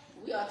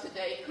 We are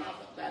today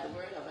comforted by the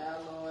word of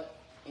our Lord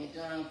in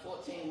John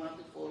 14, 1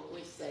 through 4,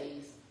 which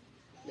says,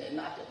 let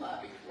not your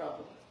heart be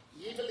troubled.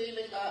 Ye believe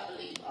in God,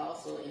 believe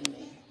also in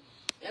me.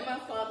 In my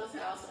Father's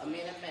house are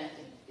many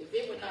mansions. If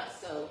it were not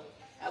so,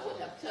 I would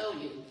have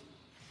told you.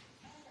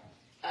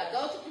 I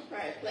go to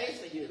prepare a place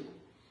for you.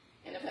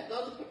 And if I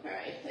go to prepare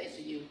a place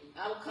for you,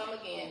 I will come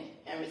again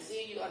and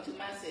receive you unto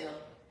myself,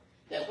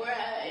 that where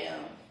I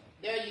am,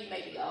 there ye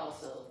may be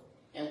also.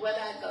 And where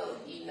I go,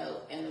 ye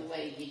know, and the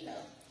way ye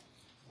know.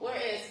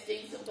 Whereas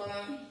Stephen,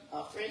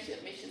 a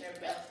Friendship Missionary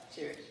Baptist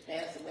Church,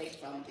 passed away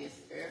from this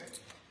earth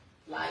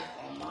life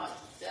on March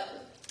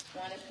 7th,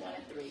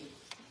 2023.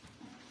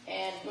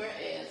 And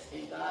whereas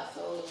in God's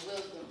holy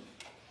wisdom,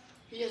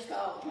 he has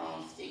called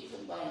upon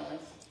Stephen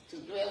Barnes to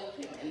dwell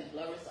with him in the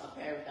glories of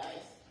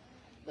paradise.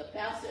 The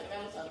pastor and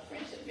members of the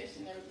Friendship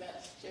Missionary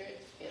Baptist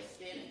Church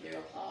extend their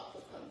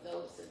heartfelt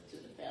condolences to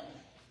the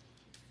family.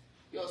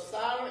 Your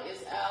sorrow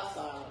is our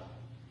sorrow.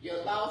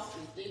 Your loss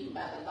is deepened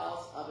by the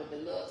loss of a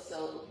beloved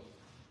soul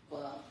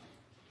from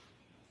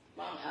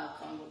our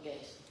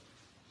congregation.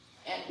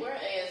 And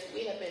whereas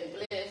we have been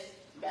blessed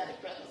by the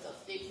presence of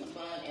Stephen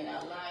Bond in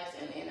our lives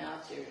and in our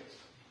church,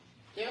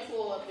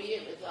 therefore be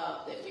it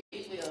resolved that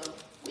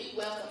we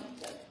welcome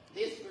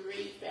this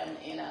bereaved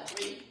family in our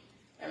grief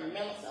and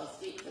remembrance of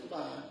Stephen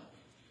Bond.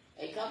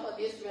 A copy of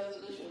this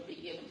resolution will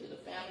be given to the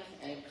family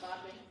and a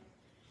copy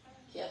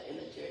kept in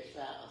the church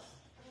files.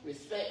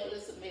 Respectfully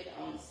submitted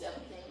on the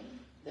 17th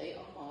day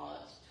of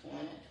March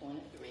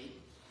 2023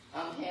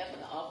 on behalf of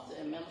the officers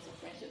and members of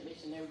Friendship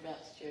Missionary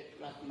Baptist Church,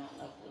 Rocky Mount,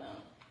 North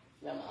Carolina.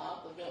 Reverend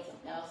Arthur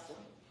Vincent, Pastor,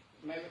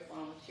 Mary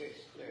Farmer Church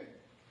Clerk.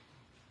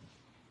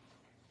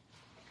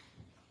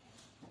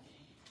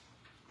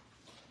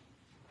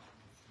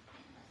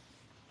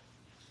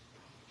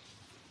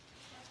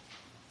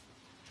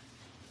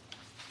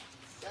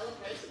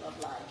 Celebration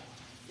of life.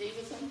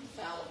 Stevenson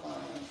Fowler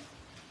Barnes,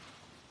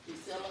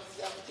 December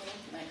 17,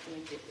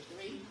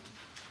 1953,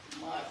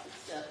 March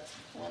 7,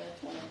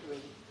 2023.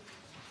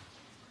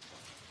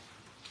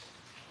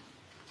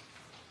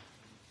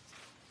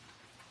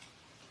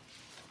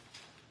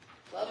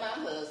 For my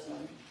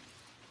husband,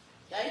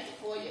 thank you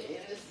for your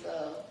endless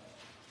love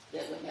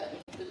that will help me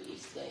through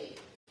each day.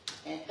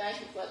 And thank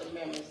you for the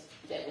memories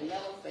that will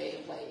never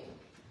fade away.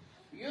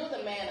 You're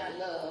the man I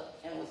love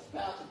and was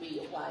proud to be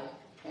your wife.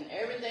 And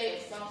every day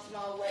in some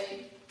small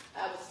way,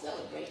 I will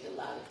celebrate your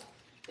life.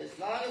 As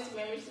long as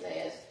memories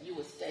last, you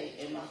will stay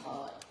in my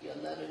heart. Your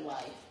loving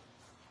wife.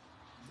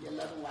 Your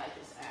loving wife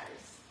is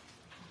Iris.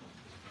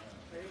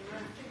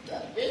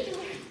 The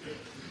visual.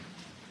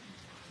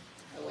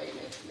 Oh, wait a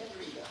minute. Let's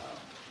read the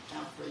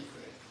I'm free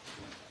first.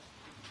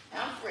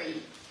 I'm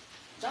free.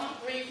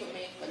 Don't grieve for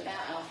me, for now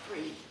I'm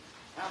free.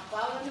 I'm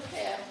following the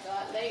path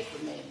God laid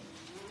for me.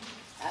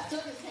 I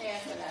took his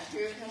hand when I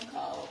heard him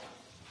call.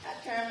 I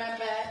turned my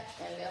back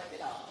and left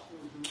it all.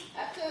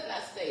 I could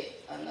not stay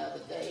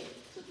another day.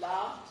 To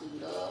love, to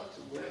love,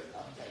 to work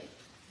or play.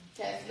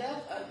 Task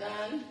left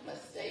undone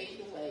must stay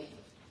the way.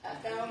 I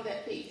found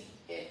that peace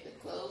at the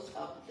close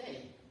of the day.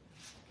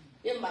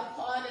 If my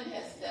pardon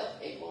has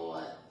left a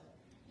void,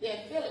 then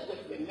fill it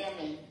with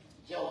remembering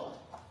joy.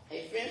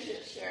 A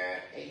friendship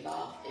shared, a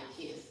laugh,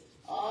 a kiss.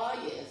 Oh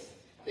yes,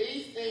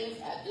 these things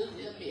I do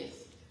will miss,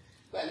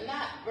 but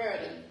not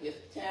burdened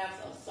with times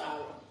of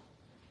sorrow.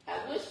 I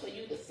wish for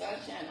you the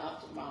sunshine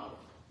of tomorrow.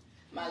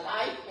 My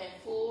life been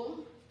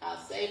full, I'll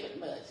save it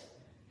much.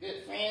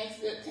 Good friends,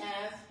 good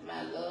times,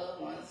 my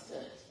loved ones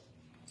touch.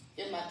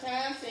 If my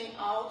time seem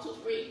all too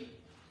brief,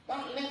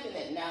 don't lengthen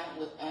it now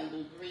with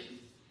undue grief.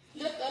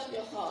 Lift up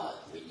your heart,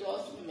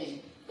 rejoice with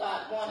me.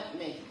 God wanted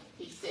me,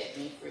 he set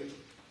me free.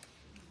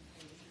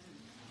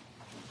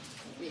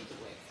 Read the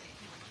word.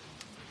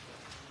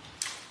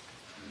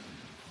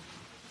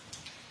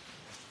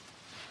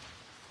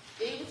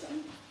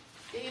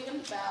 Stephen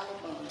Fowler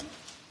Barnes,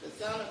 the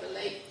son of the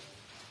late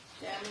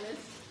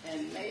Jamlis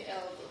and May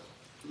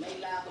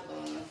Lava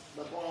Barnes,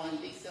 was born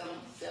December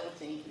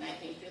 17,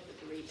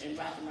 1953 in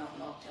Rocky Mount,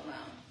 North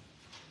Carolina.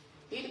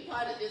 He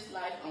departed this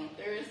life on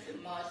Thursday,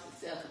 March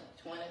 7,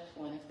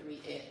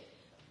 2023 at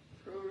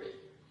Pruitt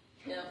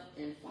Health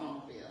in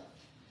Farmville,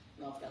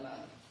 North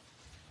Carolina.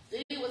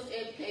 Steve was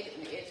educated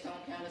in the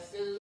Edgecombe County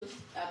Schools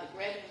after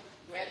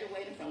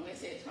graduating from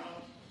West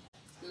Edgecombe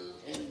School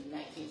in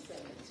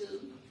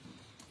 1972.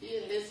 He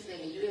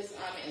enlisted in the U.S.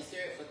 Army and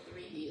served for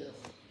 3 years.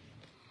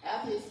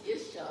 After his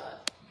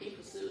discharge, he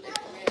pursued a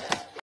career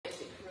as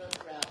a truck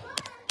driver.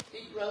 He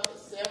drove for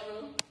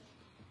several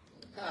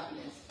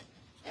companies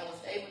and was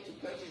able to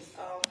purchase his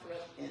own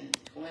truck in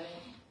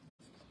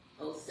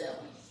 2007.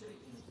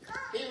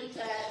 He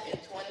retired in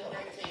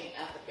 2013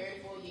 after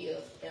 34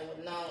 years and was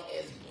known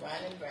as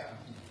Running Barrel.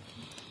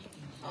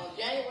 On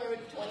January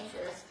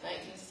 21st,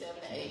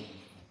 1978,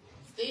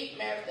 Steve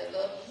married the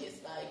love of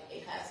his life, a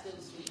high school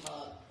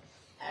sweetheart,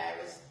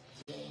 Iris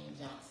Jane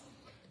Johnson.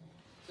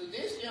 Through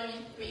this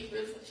union, 3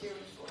 beautiful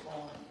children were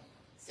born: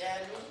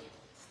 Sandra,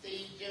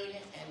 Steve Jr.,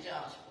 and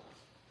Joshua.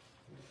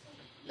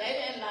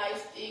 Later in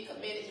life, Steve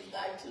committed his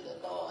life to the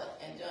Lord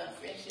and joined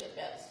Friendship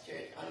Baptist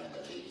Church under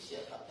the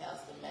leadership of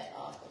Pastor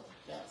MacArthur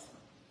Johnson.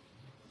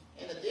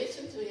 In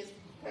addition to his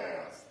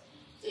parents,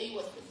 Steve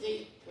was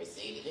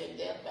preceded in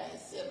death by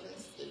his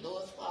siblings,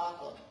 Dolores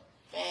Parker,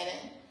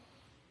 Fanny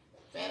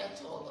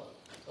Toller,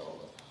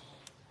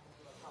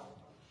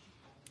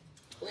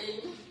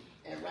 Cleveland,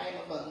 and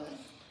Raymond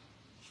Barnes.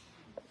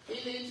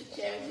 He leaves the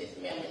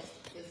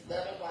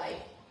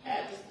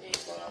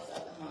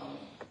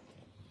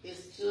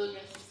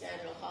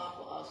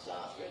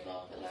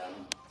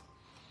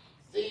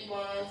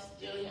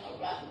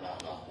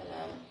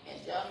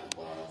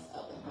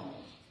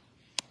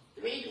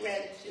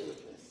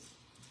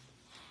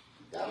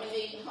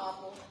Peyton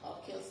Harper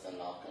of Kingston,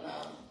 North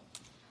Carolina,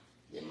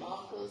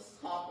 DeMarcus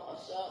Harper of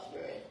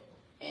Sharpsburg,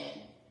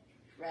 and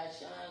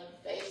Rashawn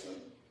Faison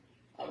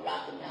of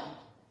Rocky Mountain.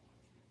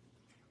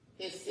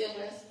 His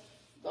siblings,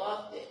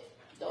 Dorothy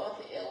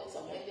Evans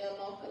of Wendell,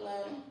 North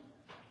Carolina,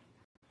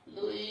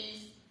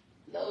 Louise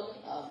Logan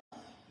of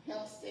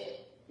Hempstead,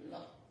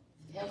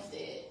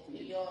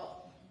 New York,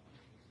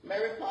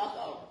 Mary Parker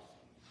of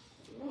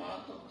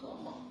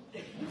Ronkonkoma.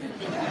 Anyway,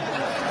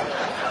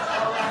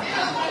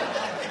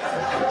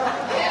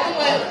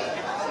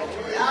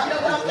 y'all know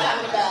what I'm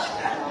talking about.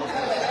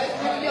 That's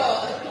New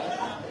York.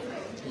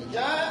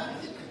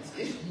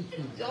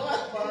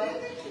 George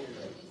Burns,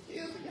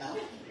 excuse me, y'all.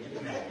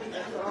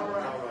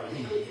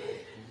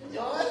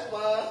 George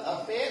Burns of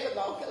Fayetteville,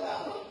 North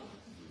Carolina.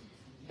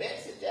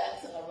 Betsy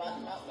Jackson of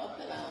Rocky Mount, North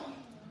Carolina.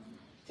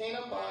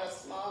 Tina Barnes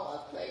Small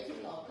of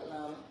Clayton, North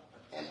Carolina.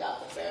 And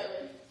Dr.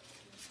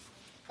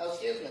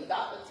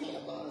 Tina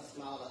Barnes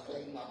Small of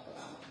Clayton, North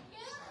Carolina.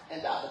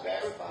 And Dr.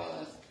 Barry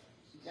Barnes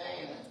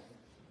Jana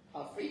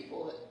of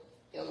Freeport,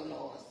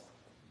 Illinois.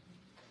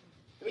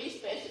 3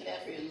 special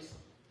nephews,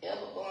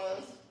 Eva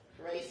Barnes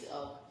Tracy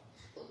of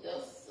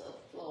Odessa,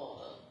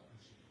 Florida.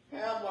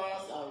 Harold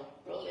Barnes of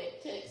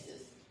Rolette,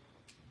 Texas.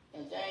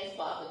 And James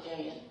Barker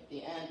Jr.,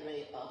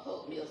 DeAndre of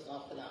Hope Mills,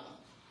 North Carolina.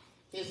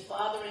 His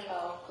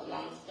father-in-law,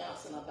 Columbus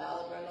Johnson of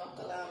Ballard, North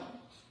Carolina.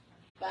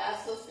 5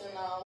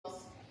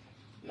 sisters-in-laws,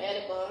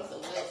 Maddie Barnes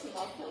of Wilson,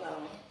 North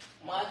Carolina.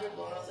 Marjorie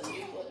Barnes of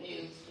Newport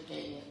News,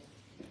 Virginia.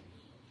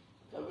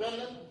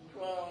 Corinna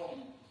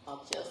Crone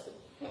of Chester,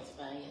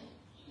 Pennsylvania.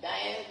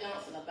 Diana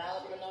Johnson of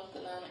Ballard, North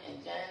Carolina.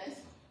 And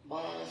Janice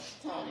Barnes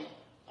Tony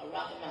of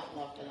Rocky Mount,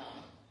 North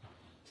Carolina.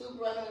 2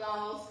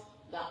 brother-in-laws,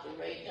 Dr.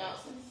 Ray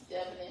Johnson,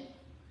 Stephanie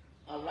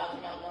of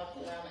Rocky Mount, North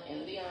Carolina,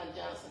 and Leon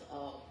Johnson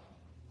of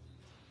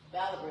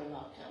Ballard,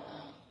 North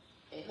Carolina.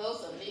 A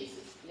host of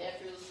nieces,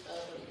 nephews,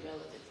 other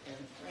relatives, and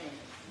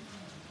friends.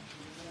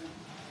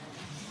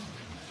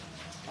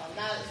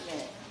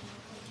 Acknowledgement.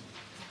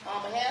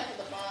 On behalf of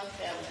the Barnes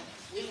family,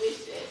 we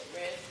wish to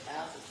express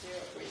our sincere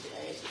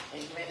appreciation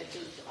and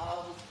gratitude to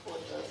all who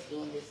support us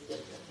during this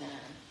difficult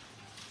time.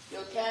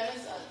 Your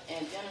kindness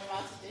and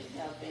generosity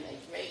have been a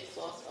great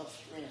source of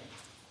strength.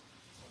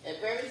 A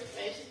very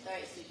special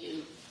thanks to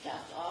you,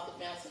 Pastor Arthur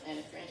Vincent and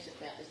the Friendship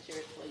Baptist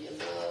Church, for your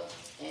love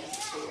and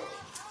support.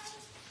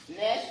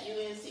 Nash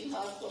UNC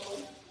Hospital,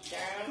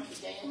 Durham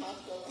Virginia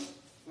Hospital,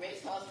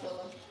 Rex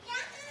Hospital,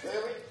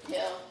 Herbert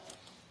Health,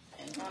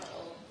 and Hunter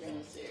O.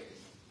 Funeral Service.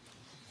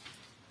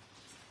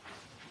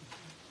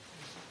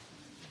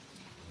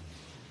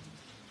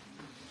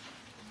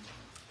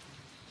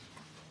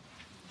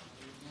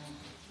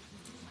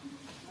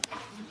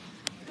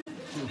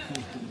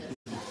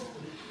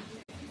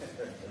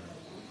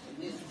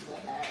 This is for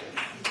Iris.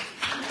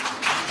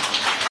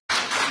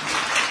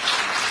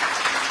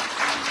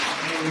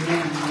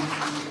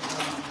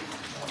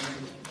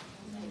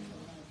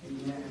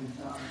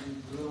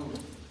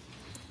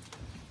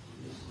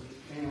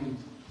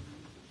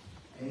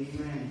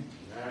 Amen.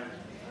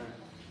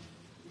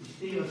 We're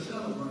still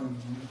celebrating.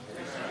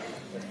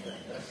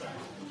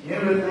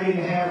 Everything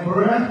have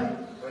breath.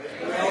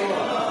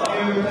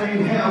 Everything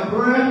have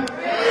breath.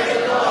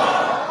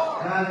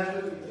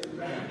 Hallelujah.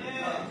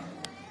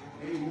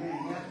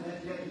 Amen.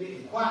 Let's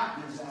get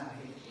quietness out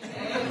here.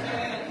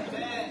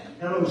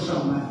 Hello,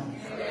 somebody.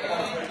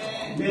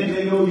 Then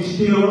they know you're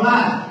still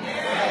alive.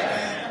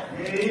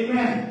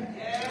 Amen.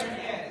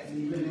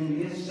 Even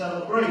in this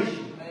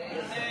celebration.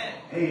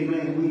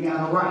 Amen. We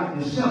got a right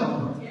to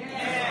celebrate.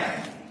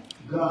 Yes.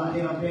 God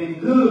has been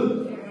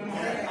good.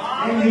 Yes.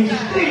 And He's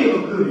still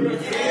good.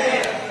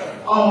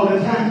 Yes. All the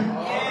time.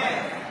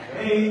 Yes.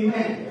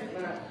 Amen.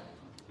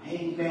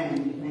 Amen.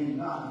 Thank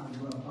God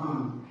for the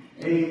honor.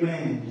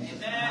 Amen.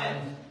 Amen.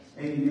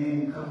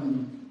 Amen. Coming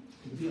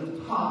to be a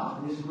part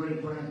of this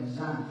great brand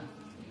design.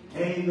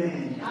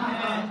 Amen. I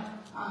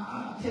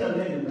tell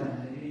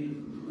everybody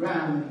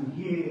around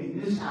here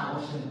in this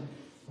house and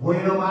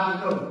wherever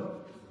I go,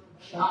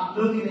 stop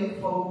looking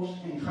at folks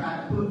and try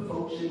to put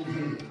folks in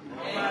here.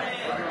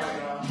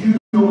 You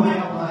don't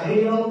have a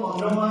help or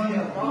no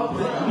help.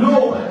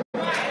 Nobody.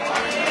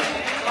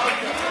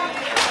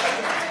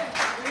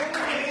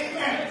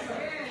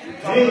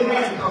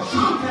 Amen. Because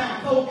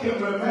sometimes folks can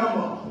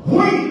remember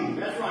when,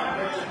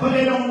 but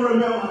they don't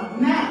remember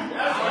now.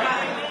 That's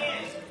right.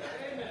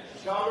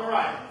 All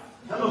right.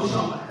 Hello,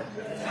 somebody.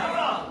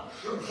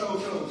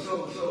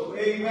 So,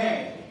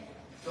 amen.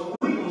 So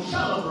we're going to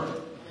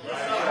celebrate.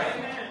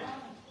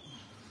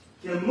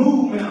 The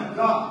movement of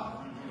God,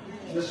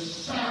 the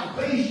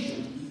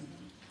salvation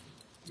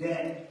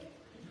that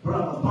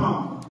Brother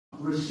Bomber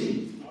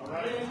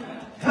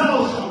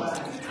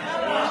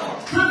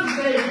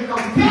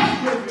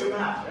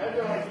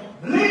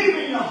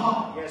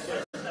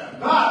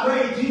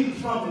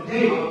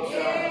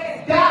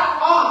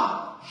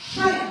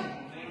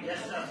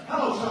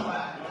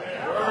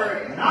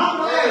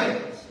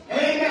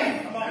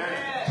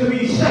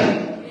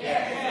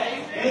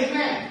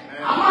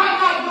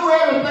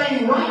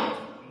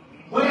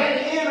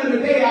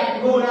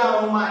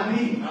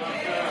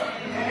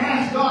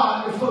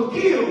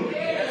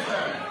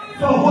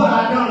for what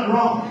I done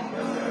wrong.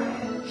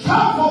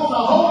 Some folks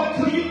are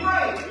holding to your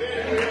grave.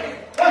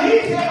 But he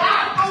said,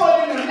 I throw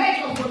it in the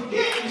lake of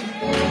forgiveness.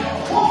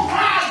 Won't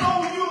rise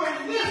on you in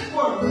this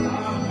world.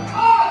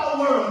 All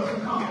the world to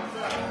come.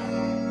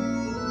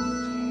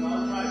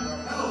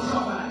 Hello,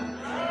 somebody.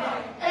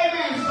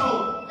 Amen. So,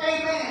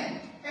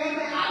 amen.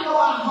 Amen. I know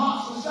our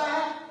hearts are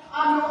sad. I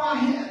know our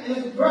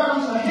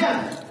burdens are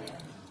heavy.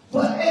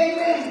 But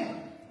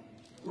amen.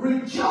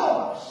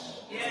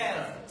 Rejoice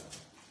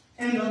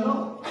in the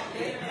Lord.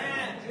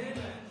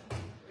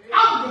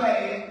 I'm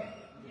glad.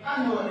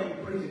 I know it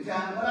ain't preaching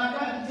time, but I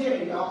got to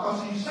tell y'all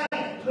because he's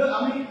saved. Look,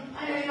 I mean, I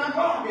ain't not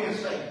wrong being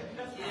saved.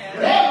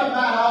 But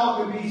everybody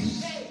ought to be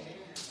saved.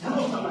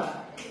 Hello, somebody.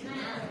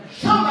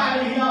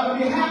 Somebody here ought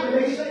to be happy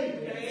they saved.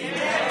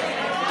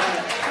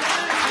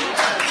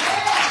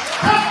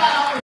 Somebody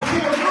ought to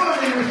feel good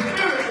in the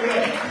spirit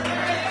today.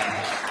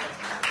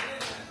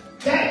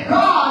 That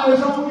God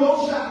is on your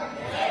side.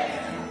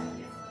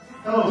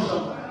 Hello,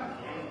 somebody.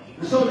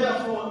 And so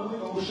therefore, we're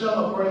going to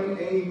celebrate.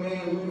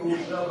 Amen. We're going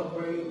to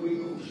celebrate. We're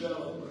going to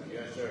celebrate.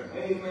 Yes, sir.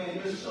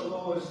 Amen. This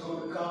Lord is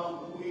going to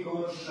come. We're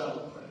going to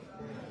celebrate.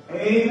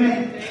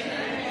 Amen.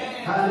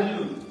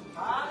 Hallelujah.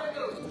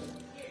 Hallelujah.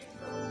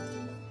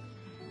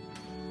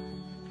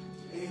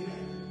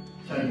 Amen.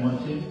 Take 1,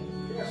 2.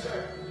 Yes,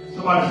 sir.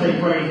 Somebody say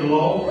praise the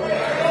Lord. Praise the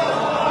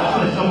Lord.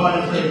 I said somebody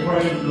say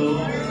praise the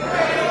Lord.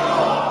 Praise the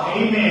Lord.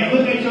 Amen.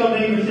 Look at your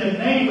neighbor and say,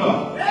 neighbor.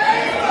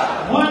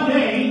 One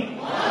day,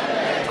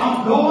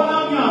 I'm going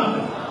up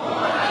yonder.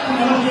 Come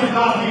on, let's give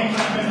God a hand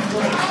clap and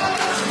praise.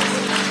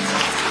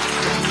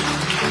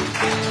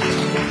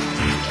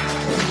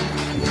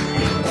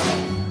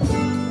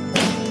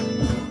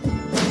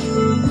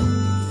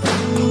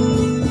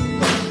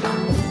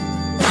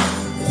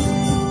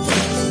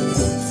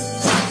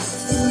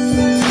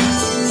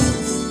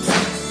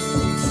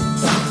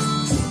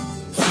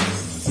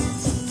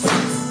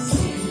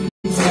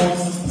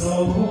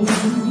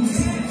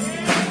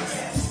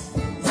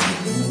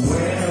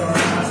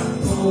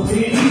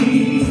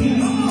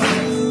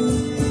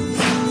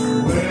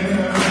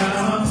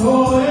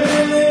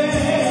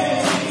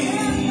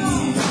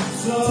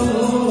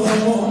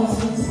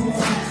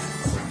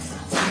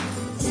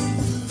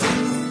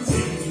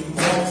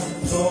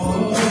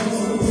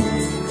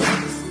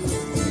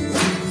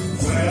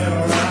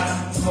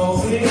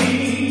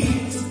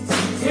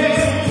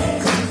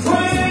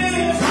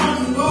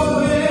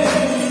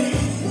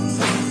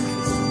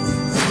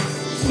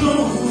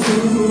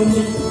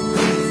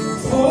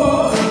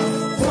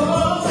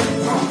 Oh,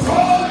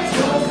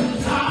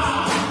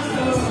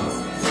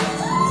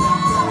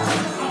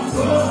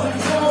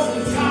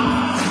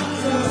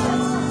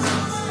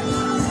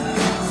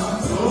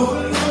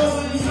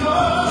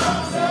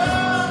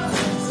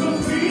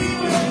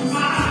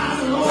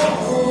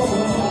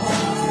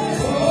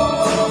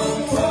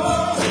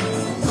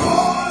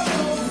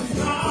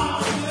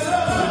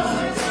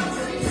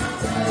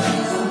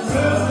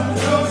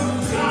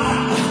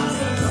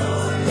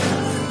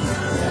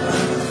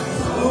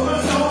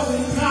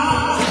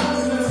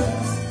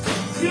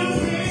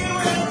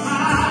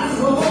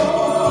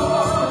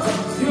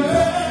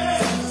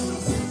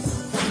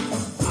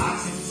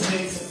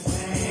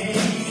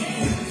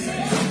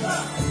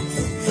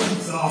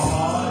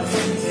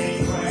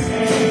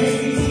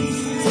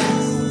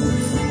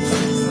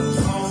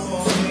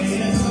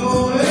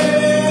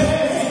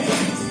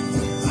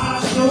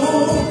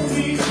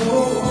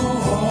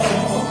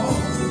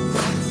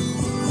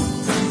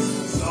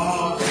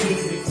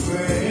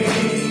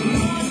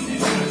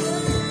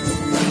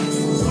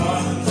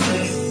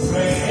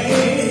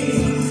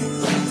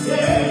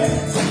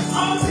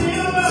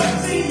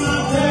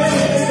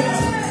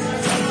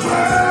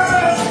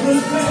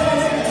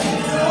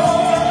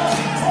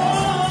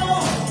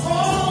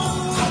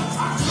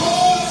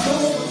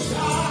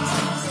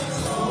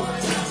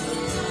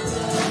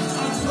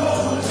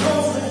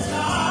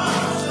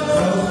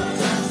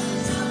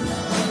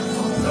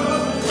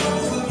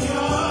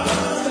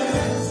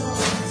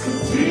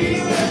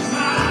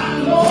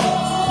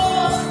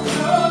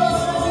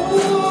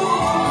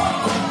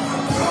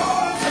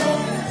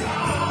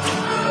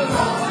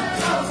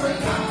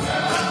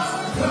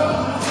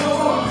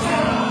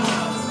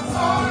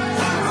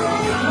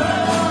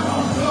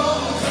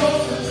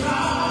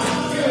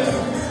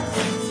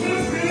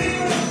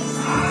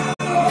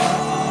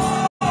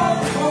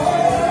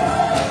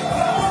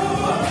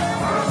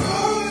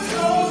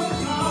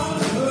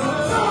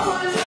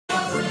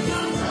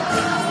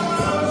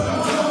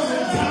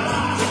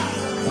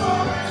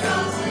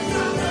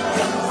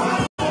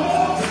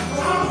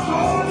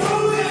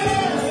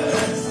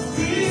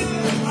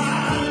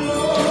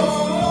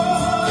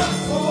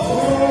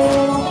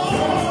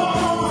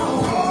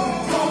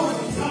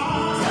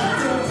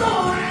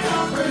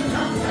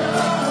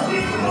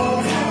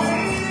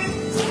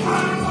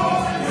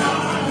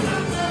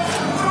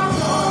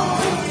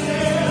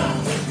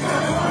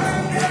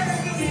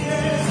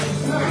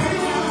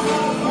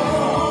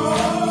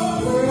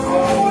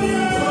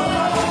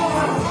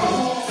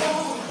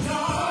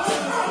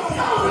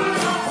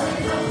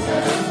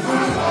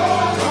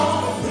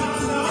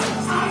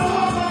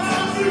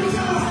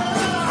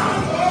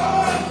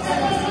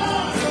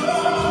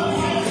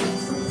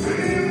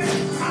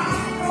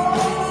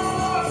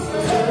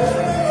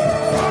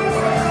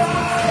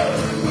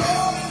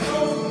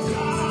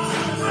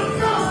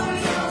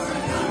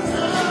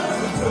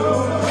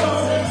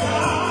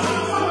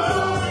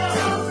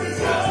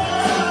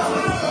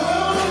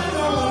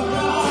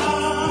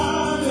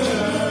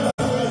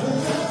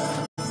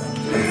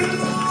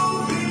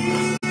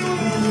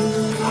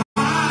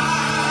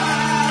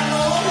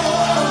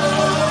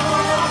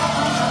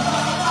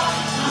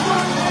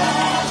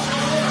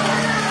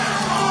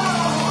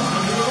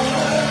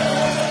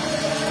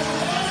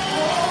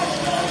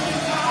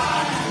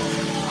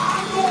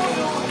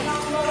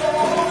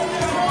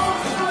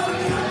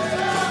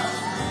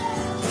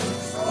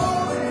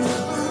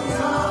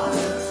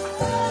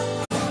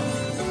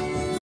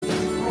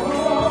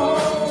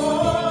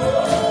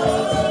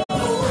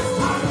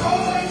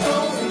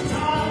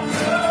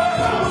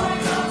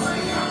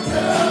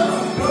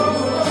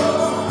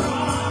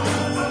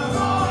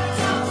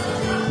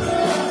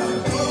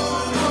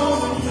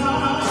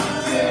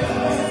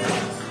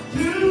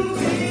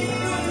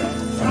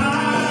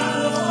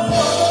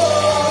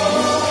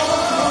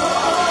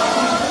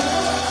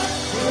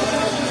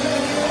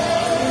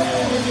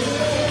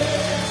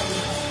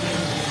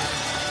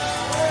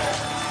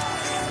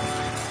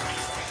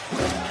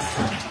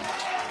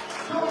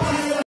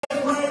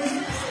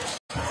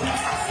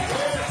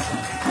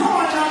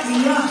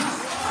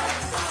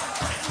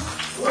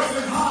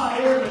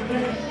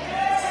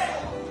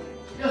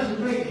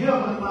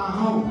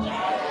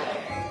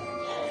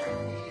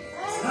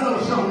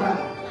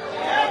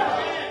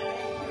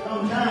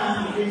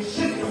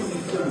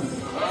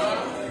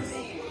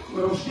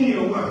 but I'm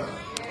still working,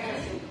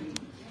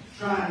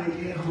 trying to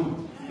get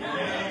home.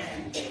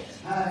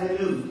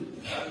 Hallelujah.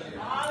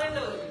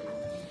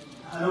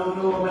 I don't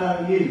know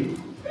about you,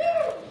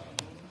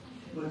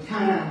 but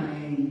time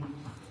ain't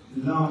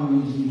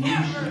long as it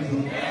used to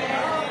be.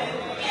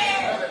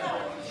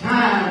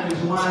 Time is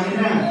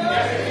winding down.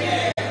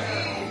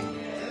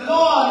 And the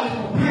Lord is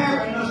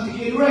preparing us to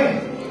get ready,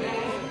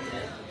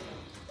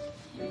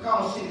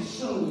 because He's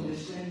soon to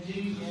send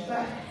Jesus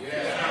back.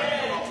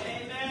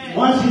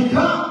 Once He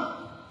comes,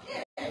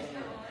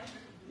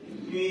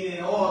 you ain't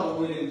in order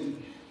with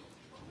Him,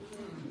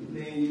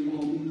 then you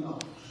won't be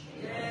lost.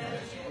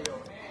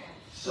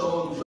 So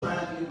I'm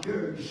trying to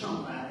encourage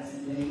somebody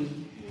today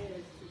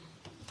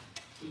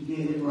to get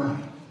it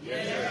right.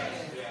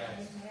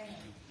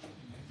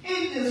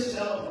 In this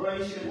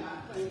celebration,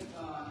 I thank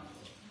God,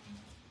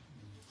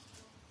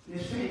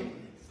 this family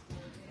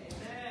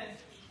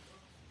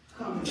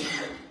coming to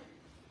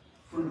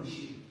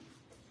friendship,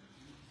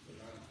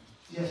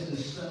 just to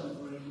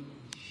celebrate and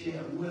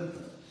share with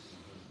us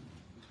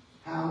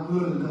how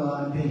good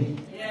God been.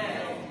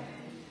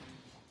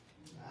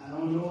 I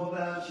don't know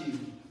about you,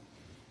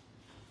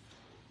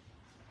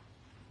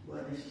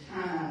 but it's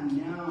time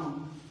now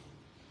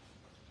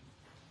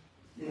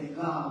that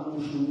God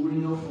wants some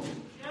real folks.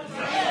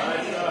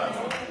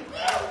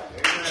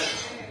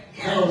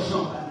 Hello,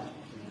 somebody.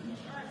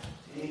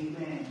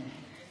 Amen.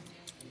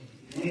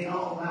 It ain't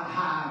all about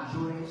how I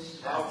dress.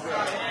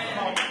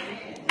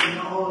 It ain't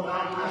all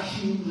about my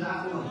shoes I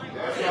wear.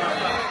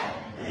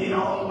 It ain't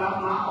all about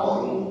my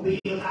automobile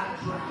I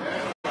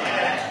drive.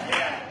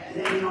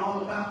 It ain't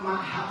all about my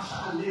house I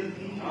live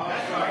in.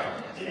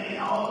 It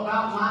ain't all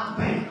about my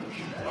bank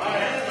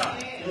account.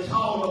 It's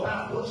all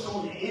about what's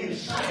on the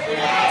inside.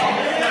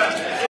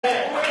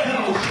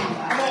 Hello,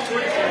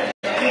 somebody.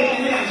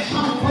 Amen.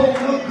 Some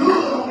folks look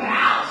good on the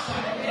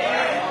outside.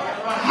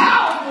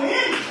 How on the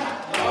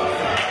inside?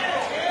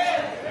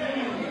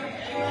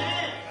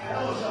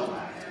 Hello,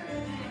 somebody.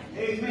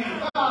 Amen.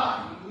 God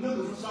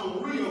looking for some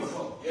real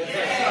folks.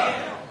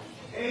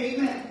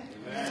 Amen.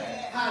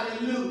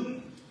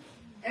 Hallelujah.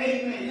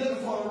 Amen.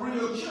 Looking for a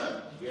real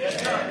church.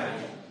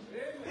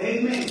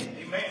 Amen.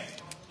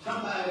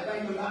 Somebody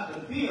think about the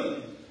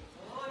building,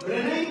 but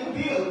it ain't the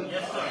building.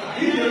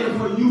 He's looking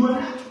for you and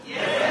I.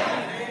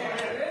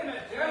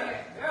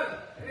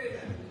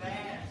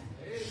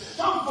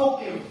 Some folk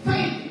can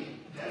fake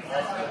it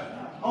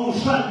on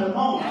Sunday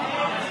morning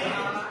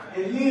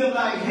and live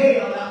like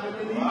hell after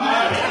they leave.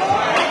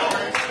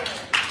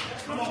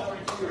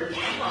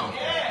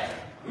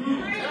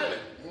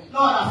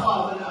 Lord, our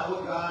Father, now,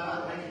 oh God, I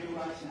thank you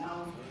right now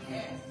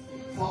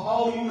for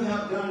all you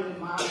have done in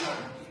my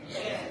life.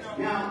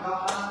 Now,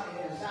 God,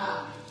 as I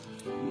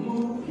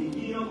move and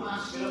yield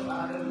myself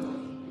out of the way,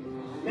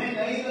 let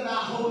the aid of thy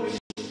Holy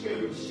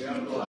Spirit speak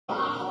to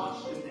our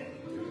hearts today.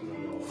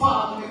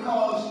 Father,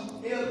 because,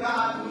 dear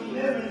God, we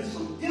live in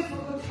some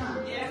difficult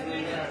times,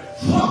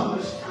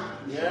 troublous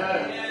times.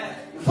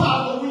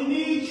 Father, we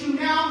need you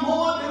now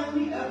more than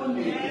we ever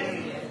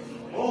needed.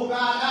 Oh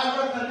God, I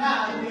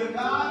recognize, dear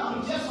God,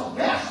 I'm just a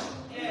vessel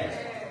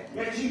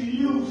that you're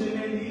using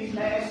in these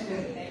last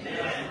days.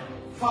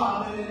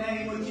 Father, in the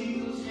name of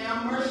Jesus,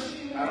 have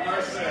mercy. Have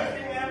mercy.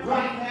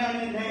 Right now,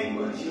 in the name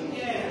of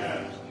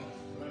Jesus.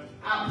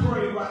 I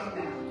pray right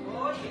now.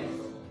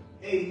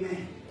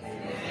 Amen.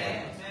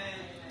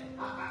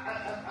 I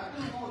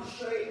do want to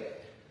say that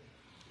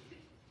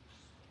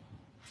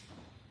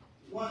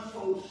once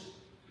folks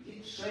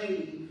get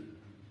saved,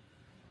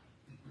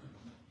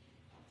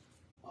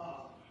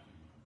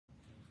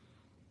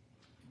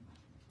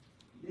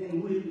 then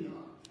we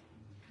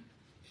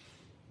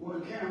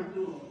will carry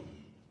through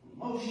a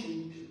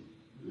motion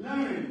to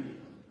learn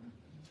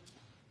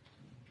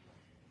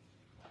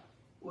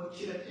what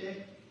church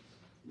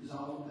is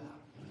all about.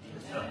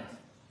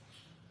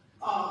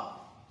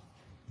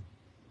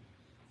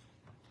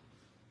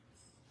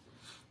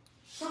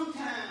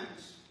 Sometimes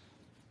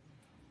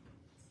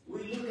we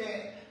look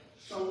at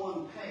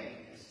someone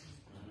past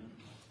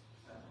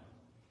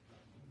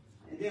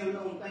and then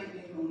don't think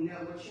they're going to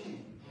never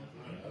change.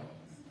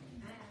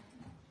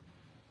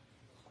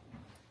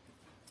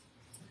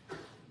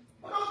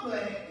 But I'm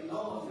glad the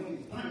Lord made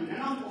it plain.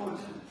 And I'm going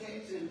to the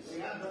text and say,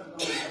 I better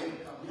go away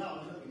because y'all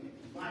are looking at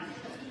the Bible.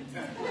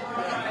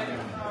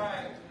 All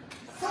right.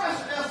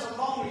 First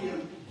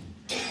Thessalonians,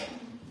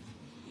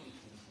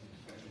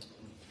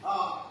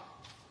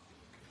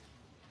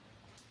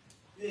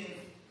 the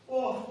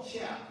 4th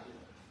chapter,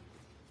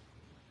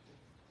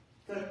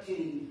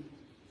 13,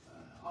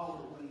 all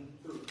the way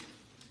through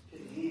to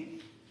the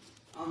end.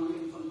 I'm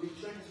reading from the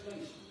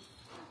translation.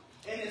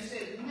 And it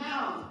says,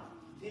 now,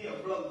 dear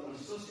brothers and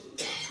sisters,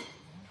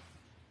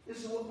 this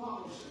is what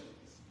Paul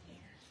says.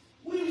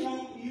 We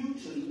want you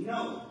to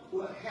know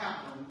what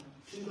happened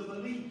to the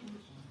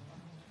believers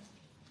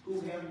who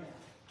have died.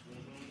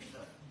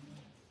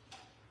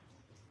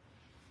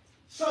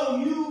 So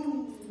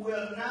you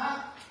will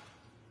not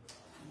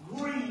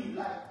grieve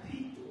like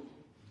people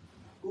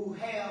who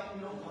have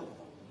no hope.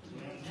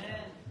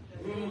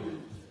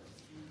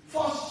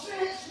 For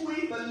since we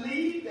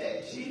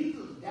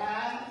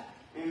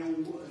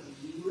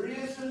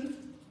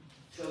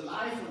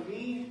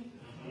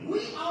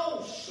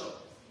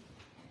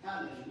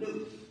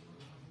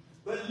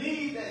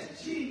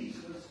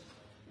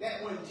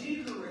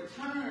to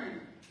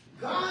return,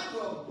 God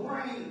will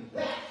bring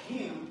back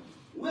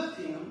with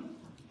him,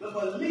 the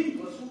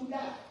believers who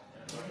died.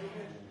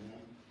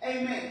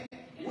 Amen.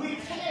 We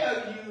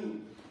tell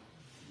you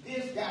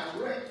this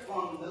direct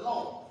from the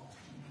Lord.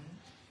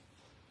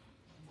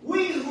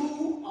 We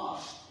who are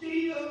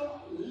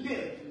still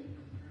living,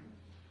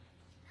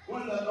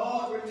 when the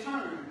Lord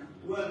returns,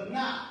 will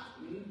not,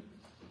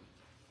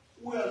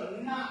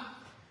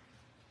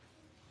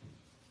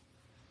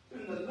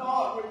 when the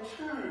Lord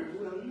returns,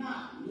 will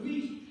not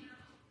meet.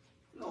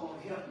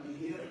 Lord, help me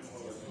here.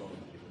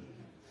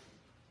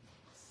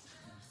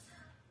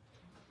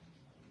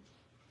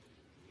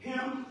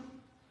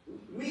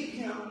 Meet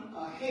him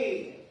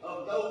ahead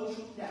of those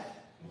who died.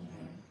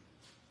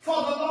 For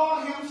the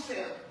Lord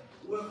himself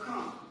will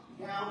come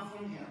down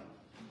from heaven,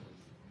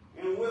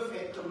 and with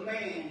a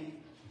command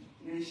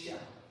and shout,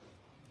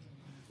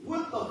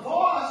 with the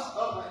voice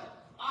of an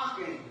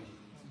archangel,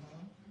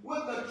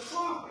 with the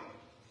trumpet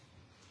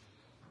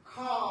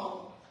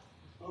call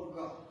of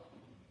God.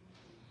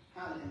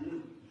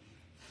 Hallelujah.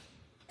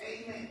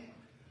 Amen.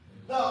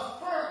 The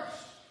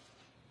first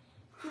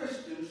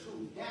Christians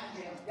who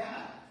have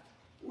died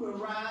will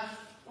rise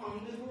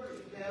from the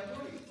grave, their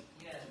grave.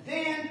 Yes.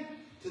 Then,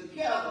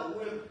 together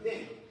with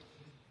them,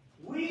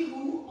 we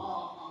who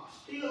are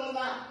still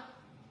alive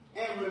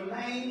and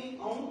remaining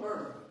on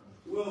earth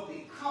will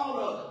be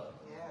caught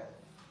up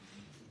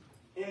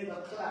in the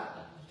clouds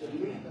to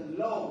meet the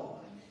Lord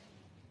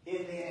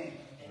in the air.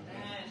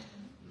 Amen.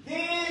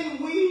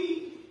 Then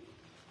we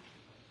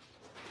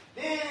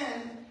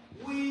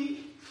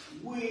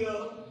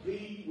will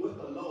be with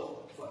the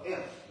Lord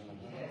forever.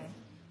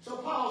 So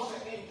Paul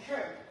said,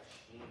 encourage,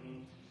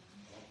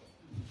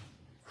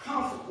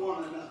 comfort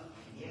one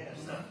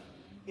another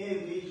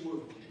in these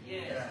words.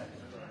 Yes.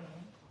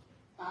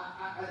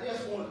 I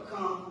just want to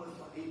come with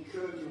an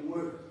encouraging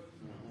word.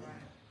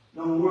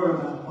 Don't worry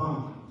about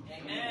Bonham.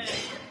 Amen.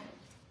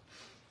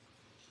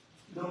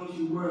 Don't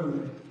you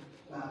worry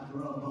about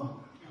Brother Bonham.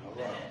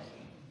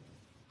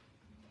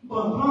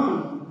 But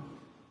Bonham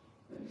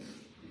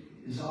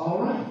is all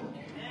right.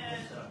 Amen.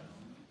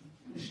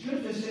 The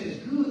scripture says,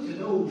 good to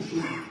those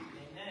who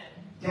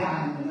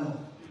die in the Lord.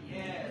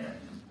 Yes.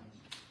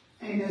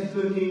 Ain't that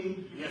good news?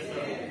 Yes,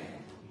 sir.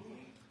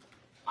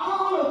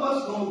 All of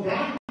us gonna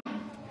die.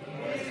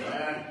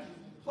 Yes.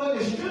 But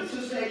the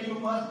scripture says you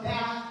must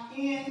die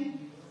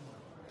in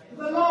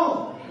the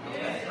Lord.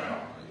 Yes,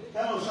 sir.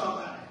 Hello,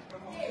 somebody.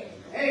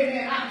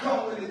 Amen. I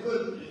come with the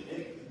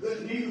good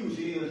news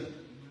is,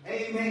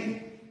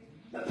 amen.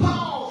 The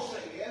Paul says,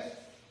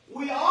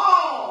 we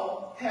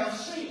all have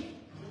sinned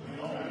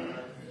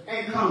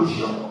and come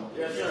short.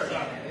 Yes,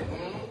 sir.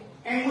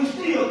 And we're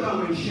still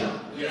coming short.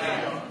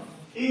 Yes.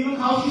 Even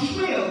because you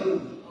smell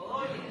good.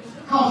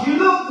 Because you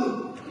look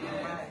good.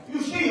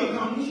 You still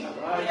coming short.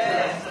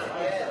 Yes.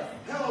 Yes.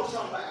 Hello,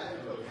 somebody.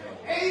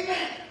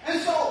 Amen.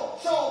 And so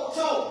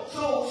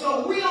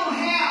we don't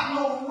have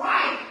no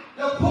right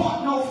to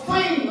point no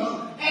finger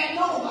at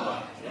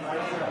nobody.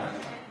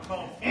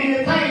 And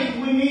the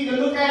things we need to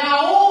look at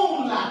our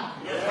own life.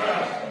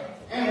 Yes.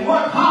 And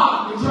work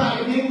hard to try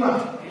to get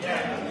right.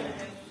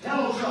 Yes.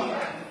 Hello,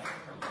 somebody.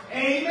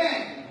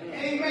 Amen.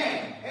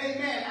 Amen.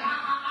 Amen.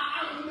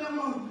 I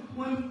remember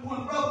when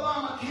Brother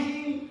Obama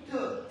came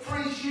to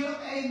friendship,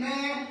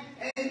 amen,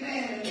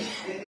 amen, and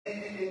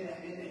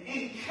the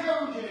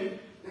encouragement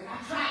that I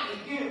tried to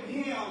give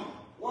him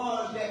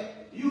was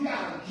that you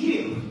got to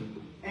give,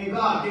 and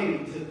God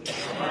gave it to you.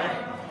 Right.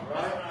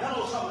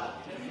 Hello, somebody.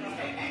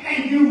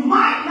 And you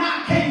might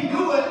not can't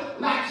do it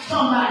like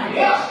somebody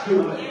else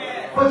do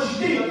it, but you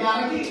still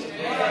got to give.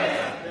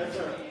 Yes,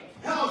 sir.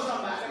 Hello,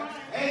 somebody.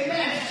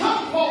 Amen.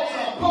 Some folks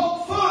will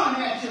poke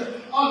fun at you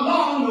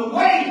along the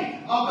way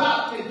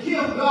about the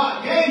gift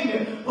God gave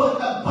you, but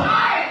the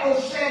Bible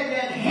said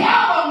that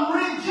heaven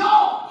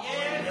rejoiced.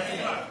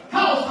 Yes.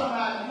 Hello,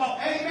 somebody.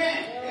 Amen.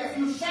 If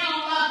you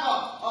sound like a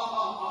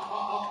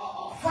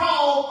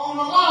frog on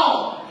the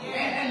lawn,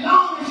 and as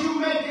long as you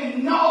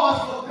making noise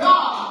for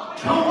God,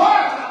 don't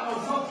worry about no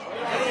folks.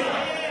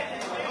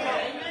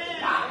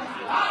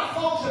 A lot of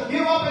folks will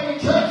give up in the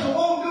church and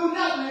won't do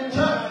nothing in the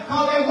church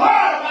because they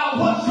worried about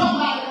what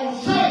somebody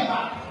gonna say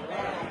about it.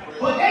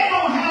 But they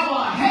don't have a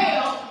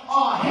hell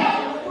or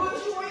heaven to put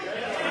you in.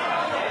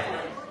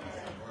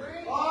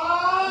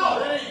 Oh,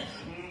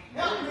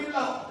 help me,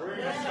 Lord.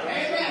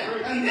 Amen.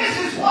 And this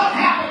is what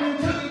happened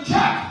to the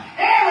church.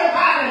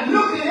 Everybody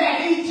looking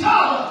at each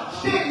other,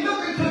 still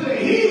looking to the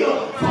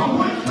hill from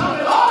which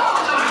cometh all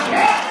my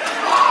help.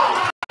 All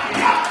my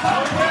help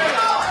comes from the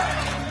Lord.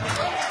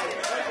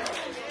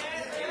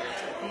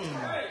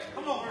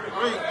 Come on,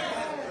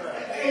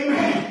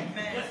 amen.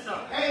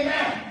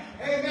 Amen.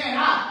 Amen.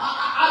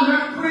 I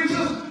learned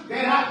preachers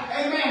that I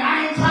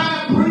ain't trying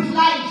to preach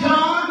like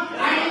John. I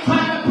ain't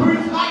trying to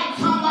preach like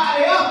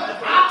somebody else.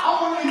 I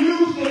only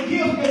use the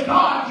gift that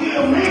God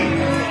gives me.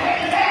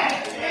 Amen.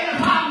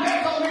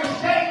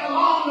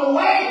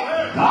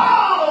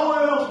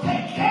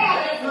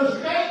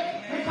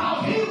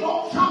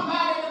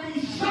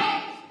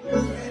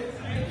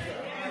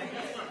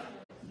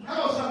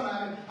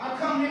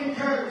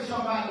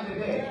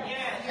 today.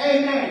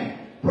 Amen.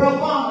 Brother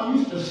Obama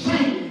used to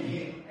sing in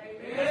here.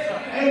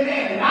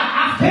 Amen. And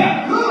I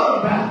felt good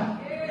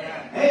about it.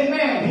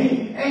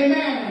 Amen.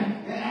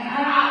 Amen. And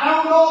I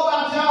don't know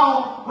about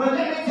y'all, but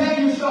let me tell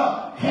you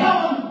something.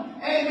 Heaven,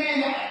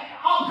 amen.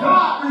 Oh,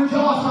 God rejoice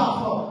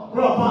off of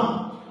Brother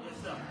Obama.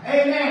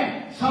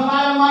 Amen.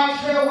 Somebody might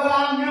say, well,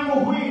 I remember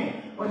when.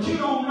 But you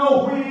don't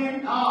know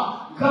when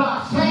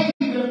God saved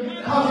him.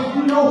 Because if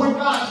you know when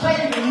God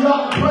saved him, you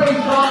ought to praise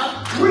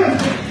God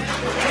with him.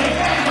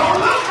 Amen. Don't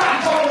look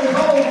back on his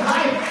old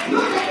life.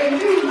 Look at the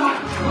new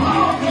life.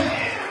 Oh, to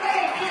any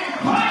man in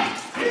Christ,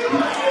 he's a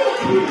new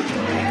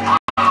creature.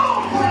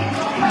 All things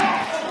are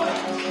passed away.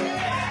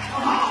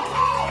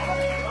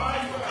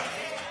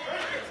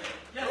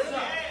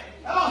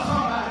 Hello,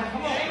 somebody.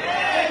 Come on.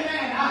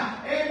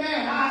 Amen.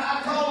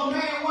 I told a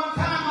man one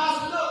time, I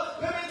said, look,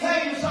 let me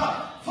tell you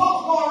something.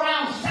 Folks go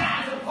around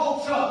sizing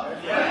folks up.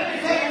 But let me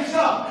tell you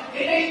something.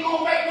 It ain't going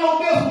to make no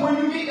difference when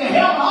you get to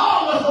heaven.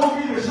 All of us going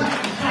to be the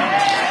same.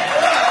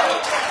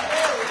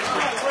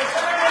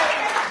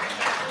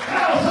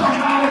 Hello,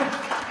 somebody.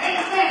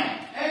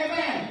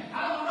 Amen. I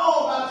don't know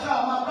about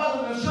y'all, my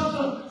brothers and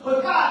sisters,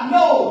 but God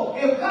knows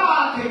if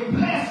God can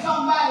bless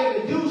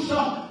somebody to do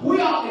something, we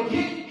ought to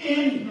get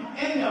in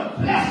the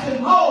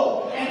blessing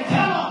mode and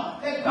tell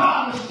them that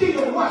God is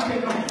still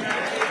working on it.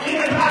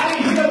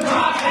 Anybody hear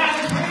God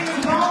has his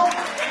hands on?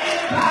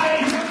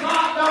 Anybody hear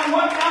God done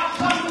work out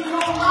something in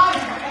your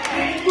life?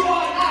 And you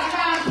are not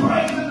now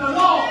praising the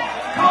Lord.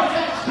 Because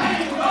that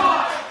same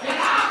God that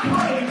I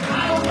praise,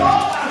 I don't know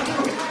about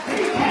you.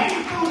 He came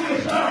through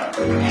this earth.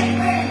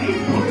 Amen. He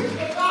preached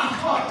the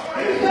gospel.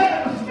 He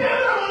said the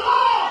Spirit of the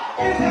Lord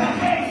is in his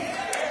hand.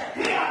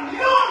 He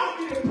anointed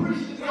me to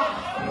preach the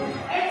gospel.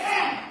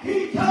 Amen. He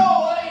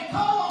told him,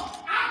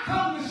 I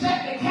come to set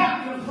the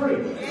captive free.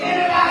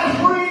 Anybody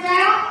free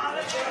now?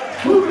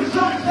 Who the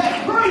Son set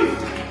free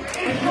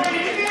is free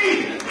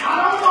indeed. I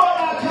don't know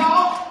about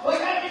y'all, but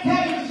let me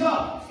tell you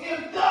something. If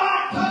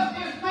God touched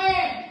this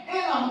man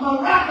in a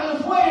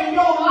miraculous way in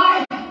your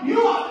life, you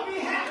ought to be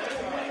happy.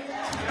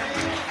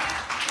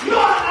 You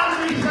ought not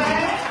to be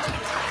sad.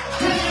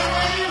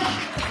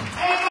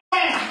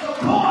 Amen.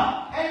 Support.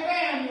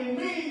 Amen.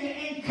 We need to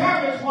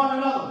encourage one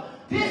another.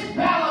 This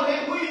battle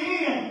that we're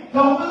in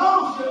don't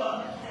belong to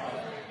us.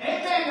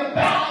 Amen. The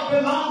battle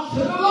belongs to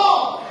the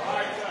Lord.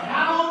 And I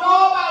don't know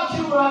about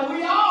you, but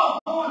we all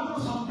going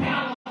through some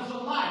battles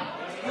of life.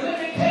 But let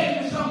me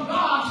tell you something.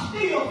 God's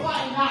still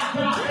fighting our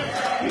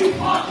battle. He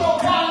fought your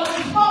battle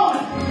this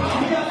morning.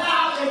 He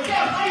allowed the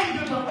death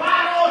angel to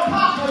ride on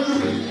top of you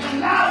and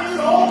allow you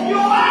to open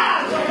your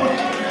eyes.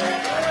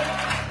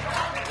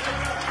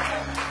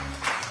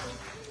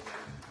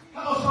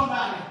 Hello,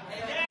 somebody.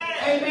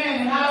 Amen.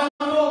 And I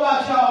don't know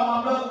about y'all, my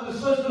brothers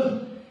and sisters.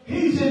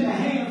 He's in the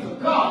hands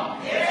of God.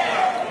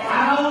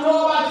 I don't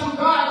know about you.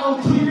 God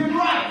don't treat him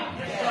right.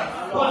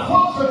 But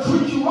folks will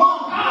treat you wrong.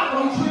 God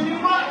don't treat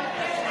him right.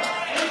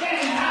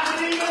 Amen. I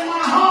believe in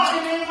my heart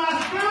and in my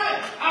spirit.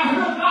 I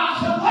heard God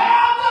say,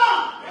 well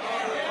done,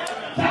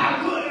 thou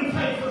good and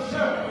faithful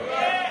servant.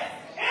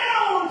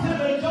 Enter into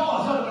the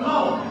doors of the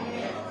Lord.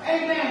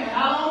 Amen. I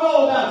don't know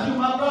about you,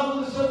 my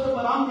brothers and sisters,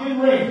 but I'm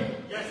getting ready.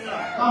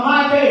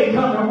 My day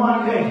coming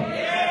one day.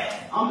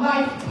 I'm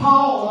like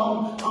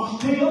Paul. I'm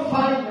still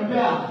fighting the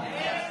battle.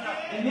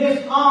 And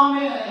this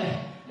army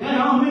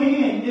that I'm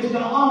in is the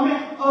army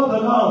of the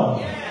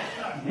Lord.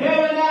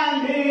 Every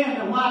now and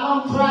then, while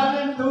I'm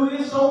traveling through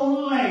this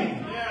old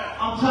land,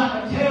 I'm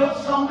trying to tell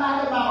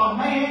somebody about a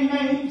man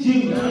named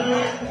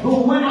Jesus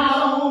who went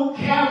out on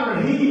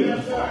Calvary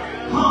Hill,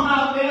 come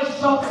out there,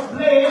 suffered,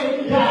 bled,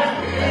 and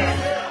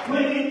died.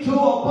 Went into a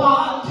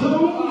bar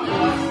tomb,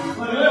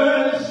 but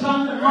early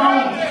Sunday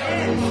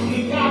morning,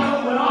 he got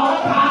up with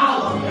all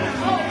power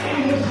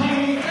in his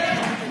hand.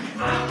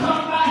 I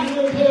come back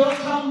here to tell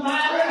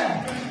somebody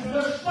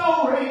the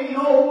story ain't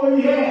over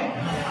yet.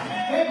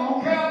 They're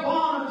going to carry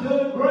on to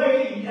the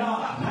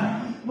graveyard.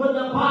 But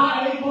the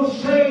Bible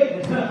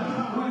says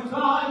when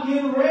God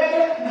get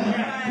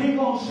ready, He's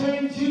going to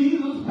send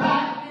Jesus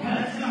back.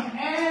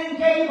 And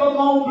Gabriel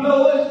going to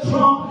blow his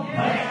trumpet.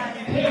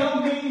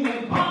 Tell me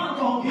that Bonner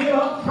going to get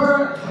up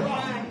first.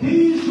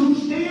 These who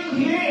still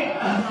here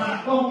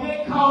going to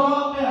get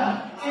caught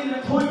up in the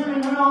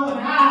twinkling of an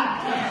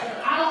eye.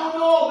 I don't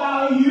know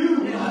about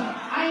you.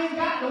 I ain't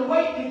got to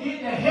wait to get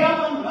to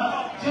heaven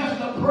just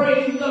to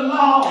praise the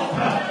Lord.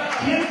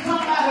 Can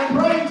somebody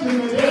praise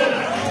Him today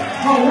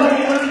for what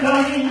He has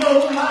done in your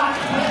life?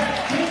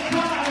 Can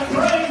somebody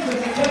praise Him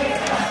today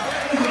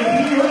for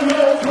healing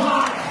your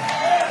body?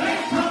 Can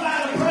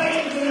somebody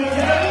praise Him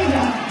today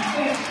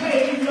and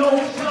save your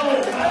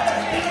soul?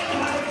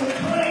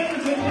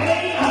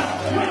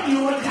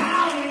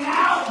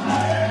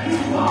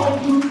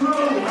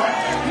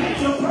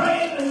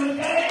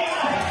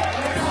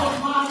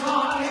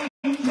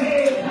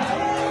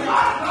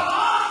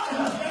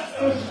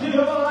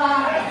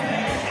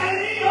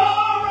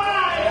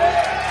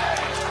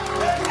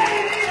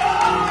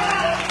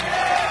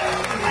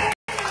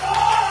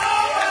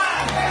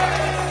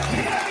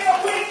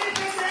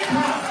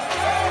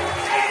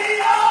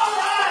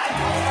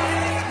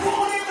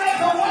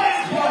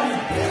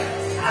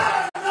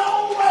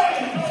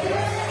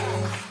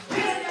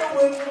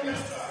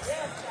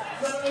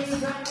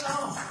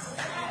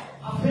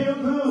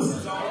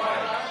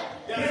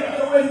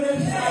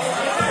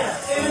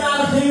 goodness?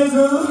 Anybody feel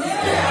good?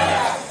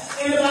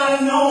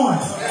 Anybody knowing?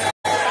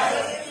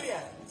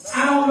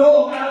 I don't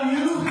know about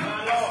you,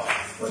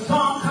 but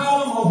some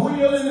call him a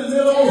wheel in the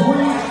middle of a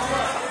wheel.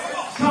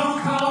 Some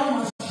call him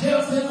a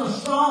shelter in a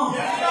storm.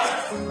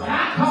 But I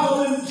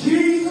call him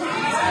Jesus,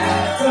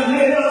 the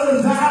lily of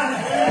the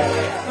valley,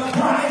 the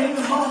bright in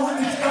the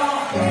morning star.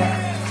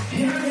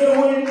 Here's the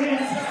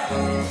witness.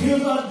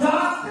 Here's a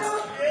doctor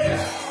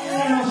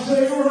and a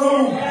sick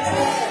room.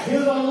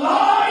 Here's a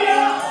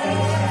lawyer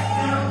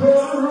and a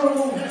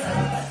courtroom.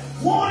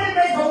 Won't he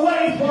make a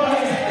way for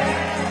you?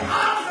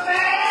 I'm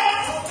glad.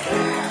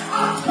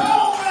 I'm so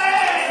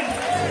glad.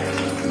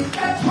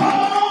 That's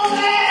all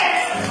glad.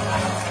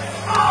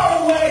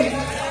 Always.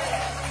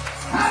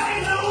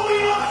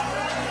 Hallelujah.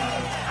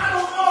 I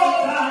don't know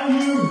about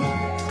you,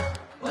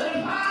 but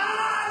if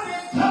I've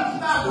been touched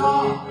by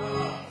God,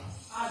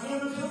 I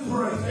give him some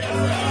praise.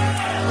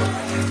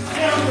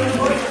 Give him some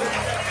praise.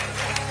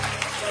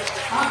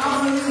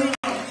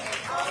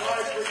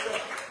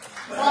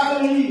 But I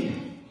believe.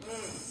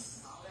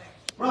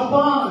 Well,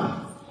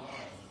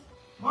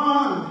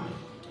 Bond,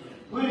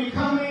 when he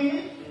come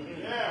in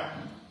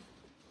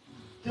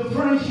to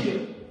friendship,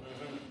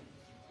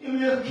 give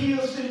me a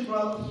kill stick,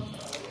 brother.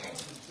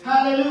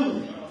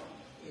 Hallelujah.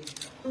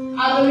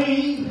 I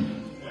believe.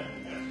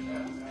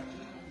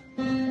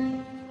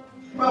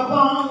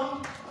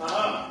 Bond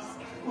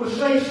will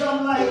say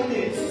something like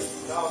this.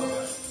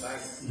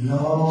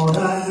 Lord,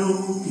 I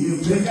know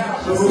you've been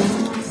so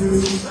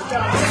good.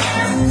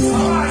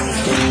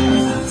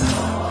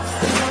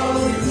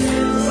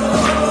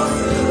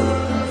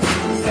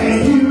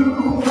 And you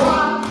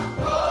watch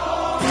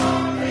for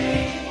me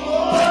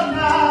all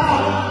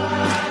night.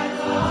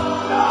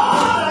 Lord,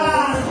 I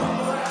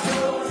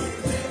know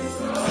you've been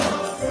so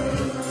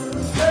good.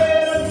 Say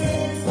it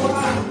again,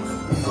 why?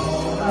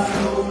 Lord, I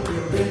know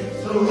you've been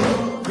so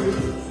good.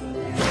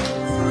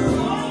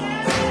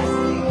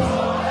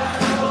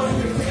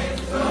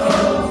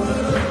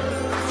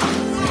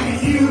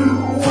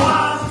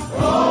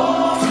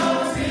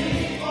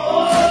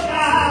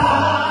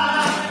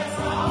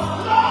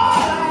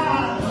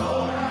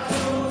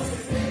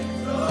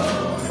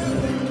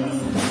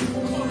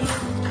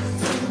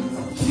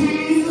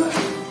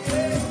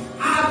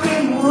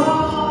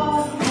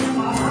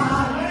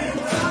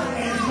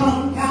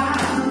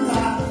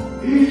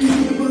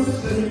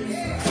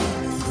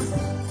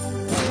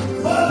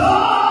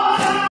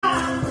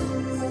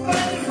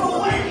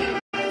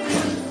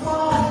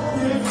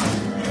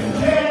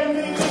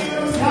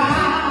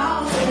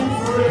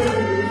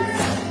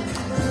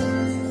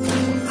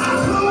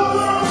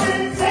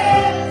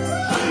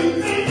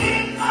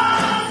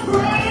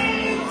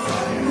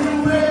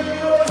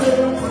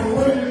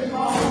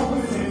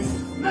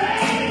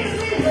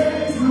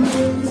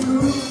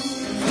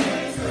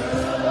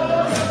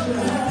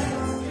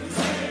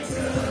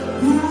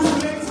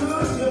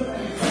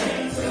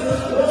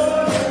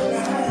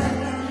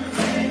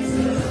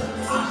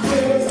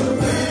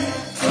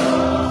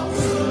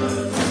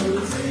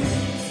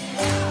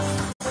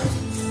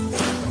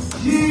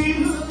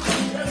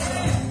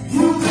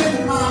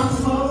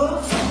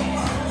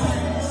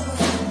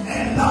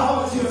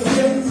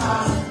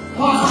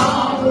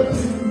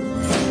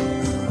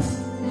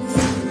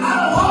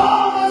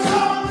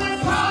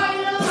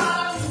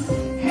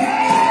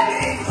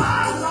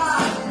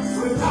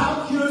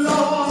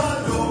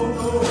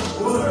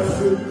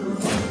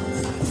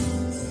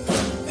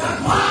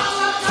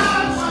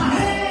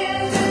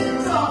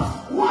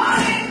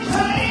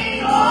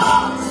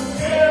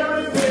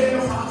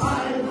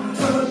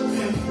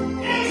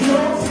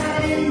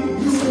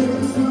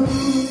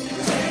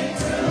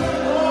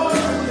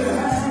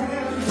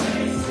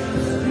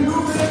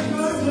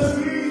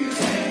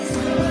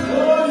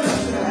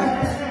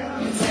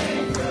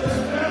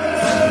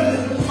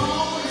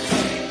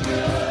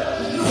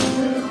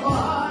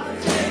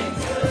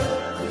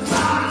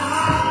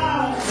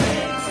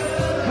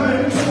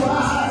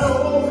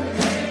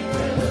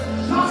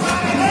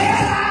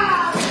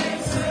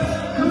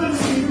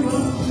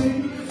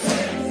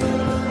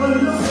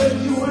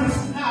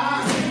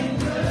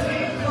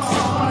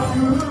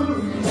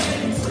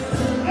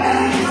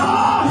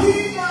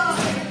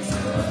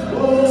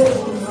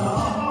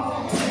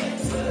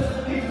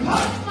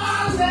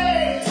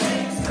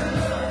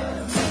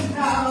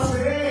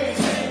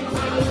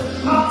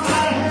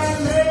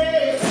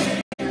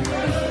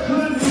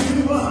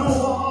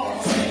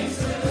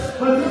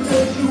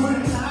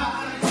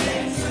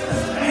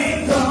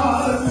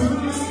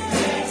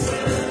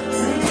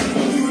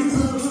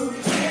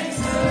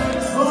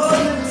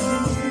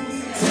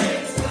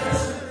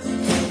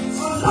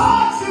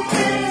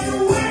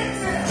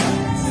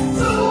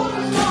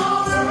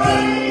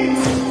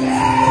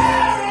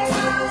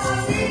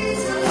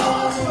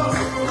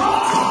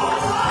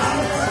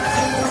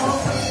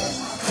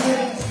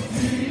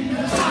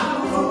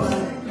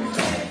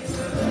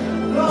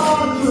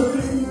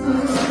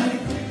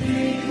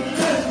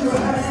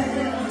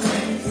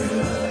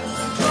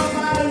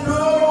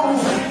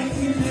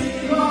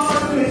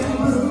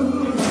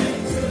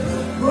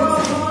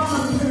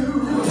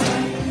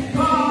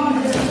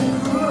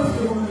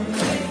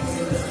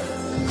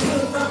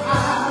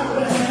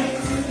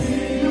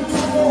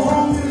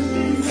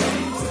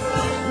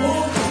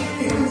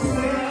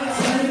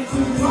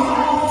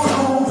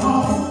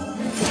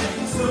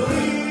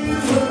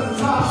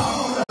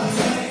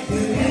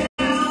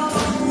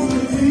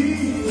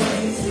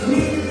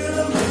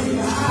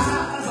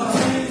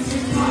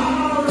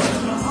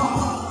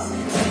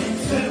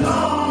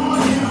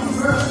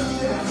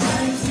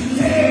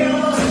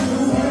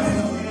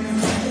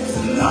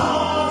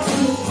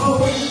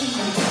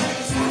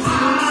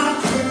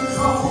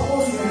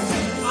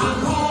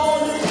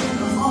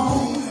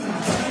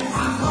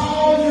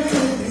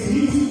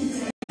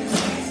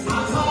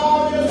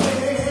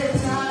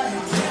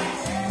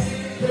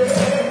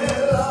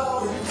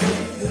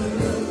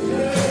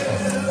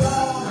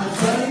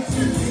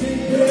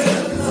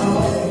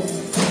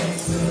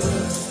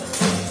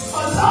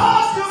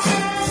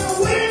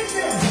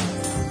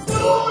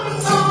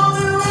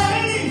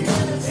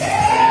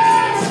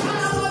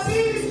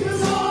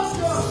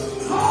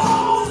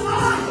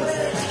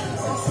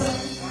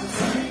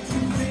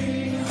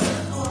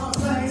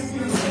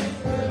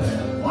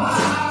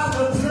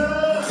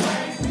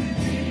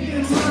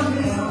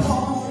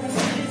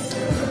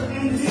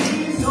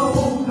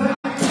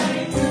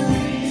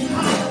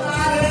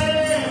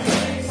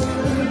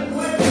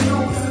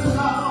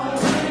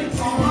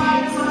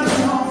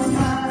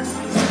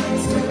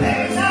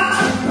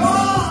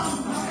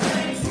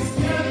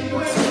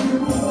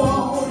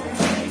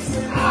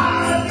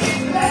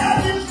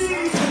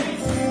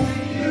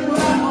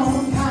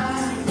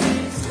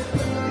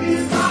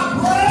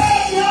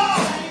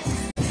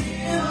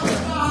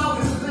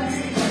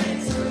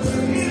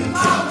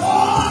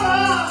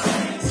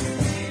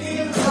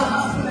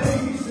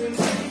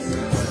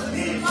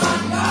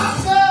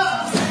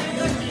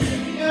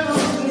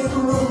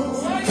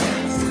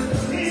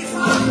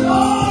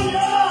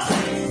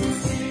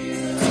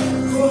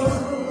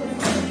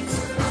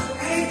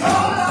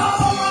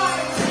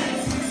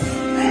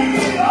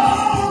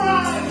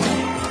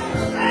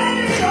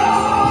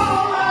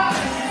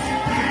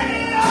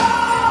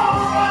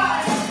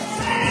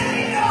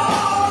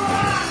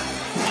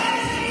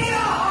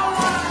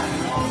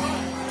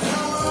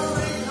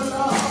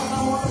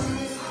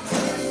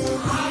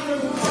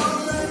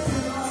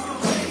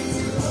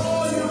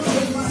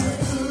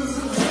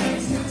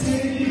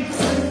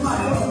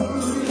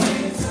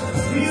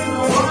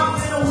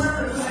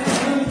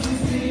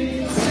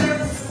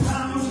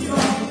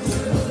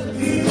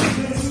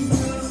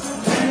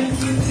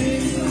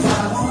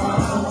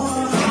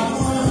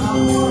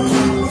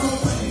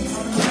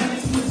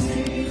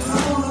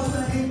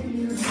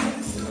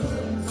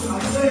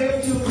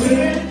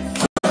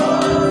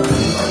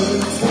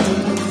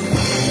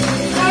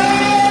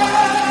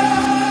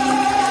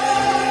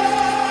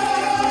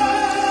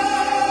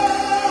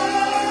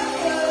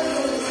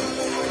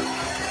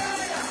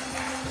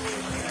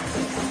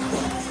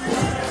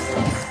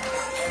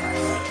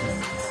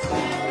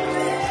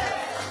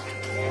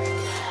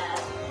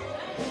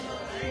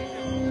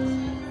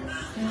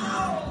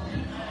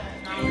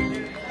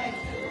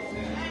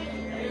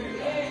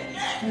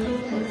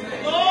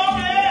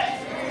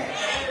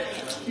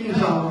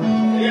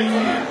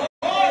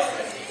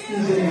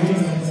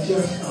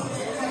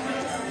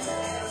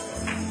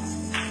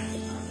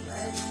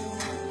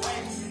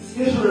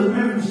 His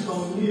remembrance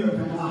going to live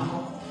in our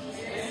heart.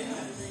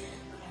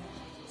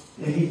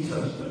 That he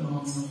touched the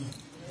long way.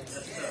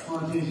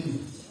 On this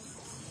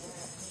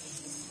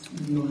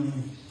in your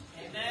hands.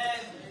 Amen.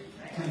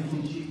 Thank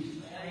you,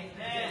 Jesus.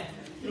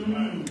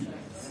 Amen.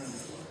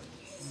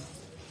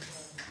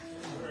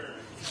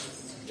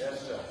 Yes,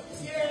 sir.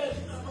 Yes.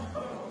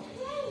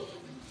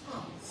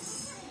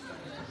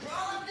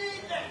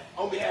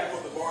 On behalf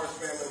of the Barnes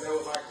family, they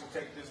would like to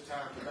take this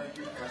time to thank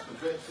you, Pastor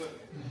Vincent,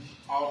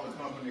 all the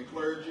company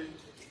clergy,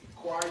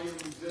 choir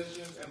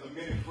musicians, and the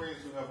many friends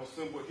who have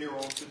assembled here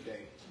on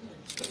today.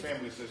 The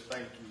family says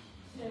thank you.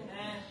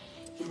 Amen.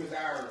 To Ms.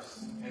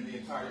 Iris and the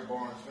entire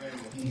Barnes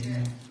family.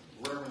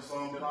 Reverend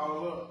summed it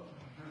all up.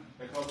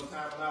 There comes a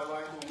time in our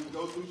life when we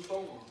go through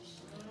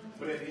storms.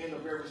 But at the end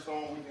of every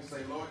storm, we can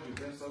say, Lord, you've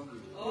been so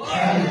good. On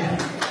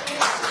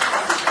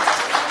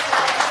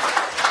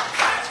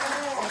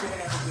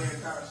behalf of the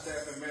entire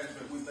staff and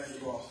management, we thank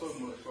you all so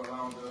much for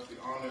allowing us the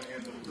honor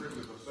and the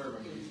privilege of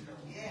serving you.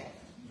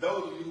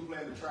 Those of you who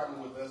plan to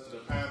travel with us to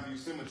the Pine View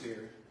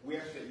Cemetery, we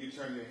ask that you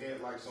turn your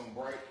headlights on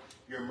bright,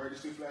 your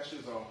emergency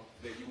flashes on,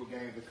 that you will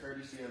gain the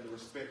courtesy and the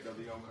respect of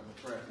the oncoming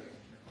traffic.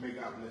 May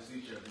God bless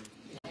each of you.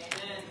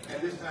 Amen.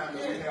 At this time,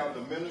 may we have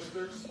the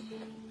ministers,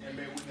 and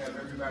may we have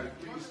everybody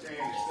please stand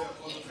except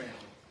for the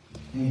family.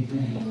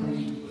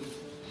 Amen.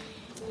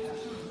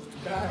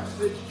 Can I have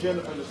 6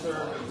 gentlemen to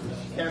serve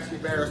as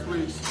casket bearers,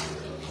 please?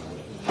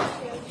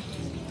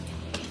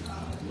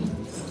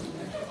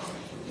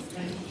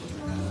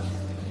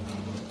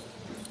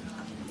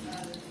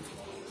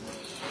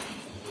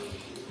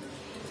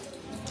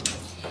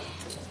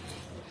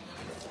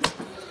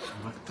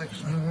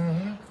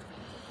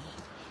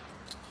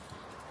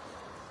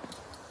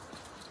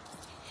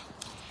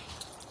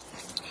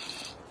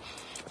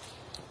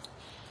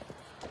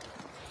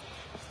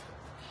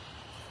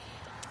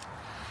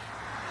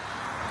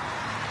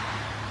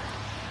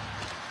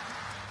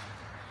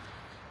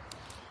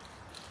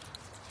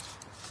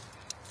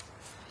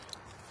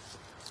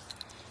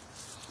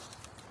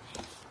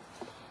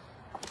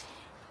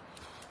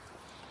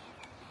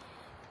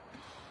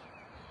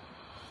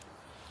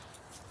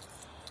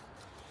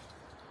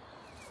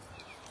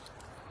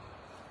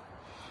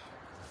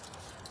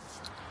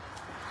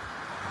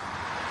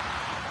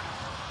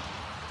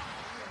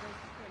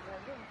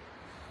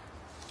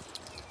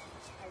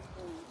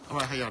 All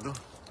right, how y'all doing?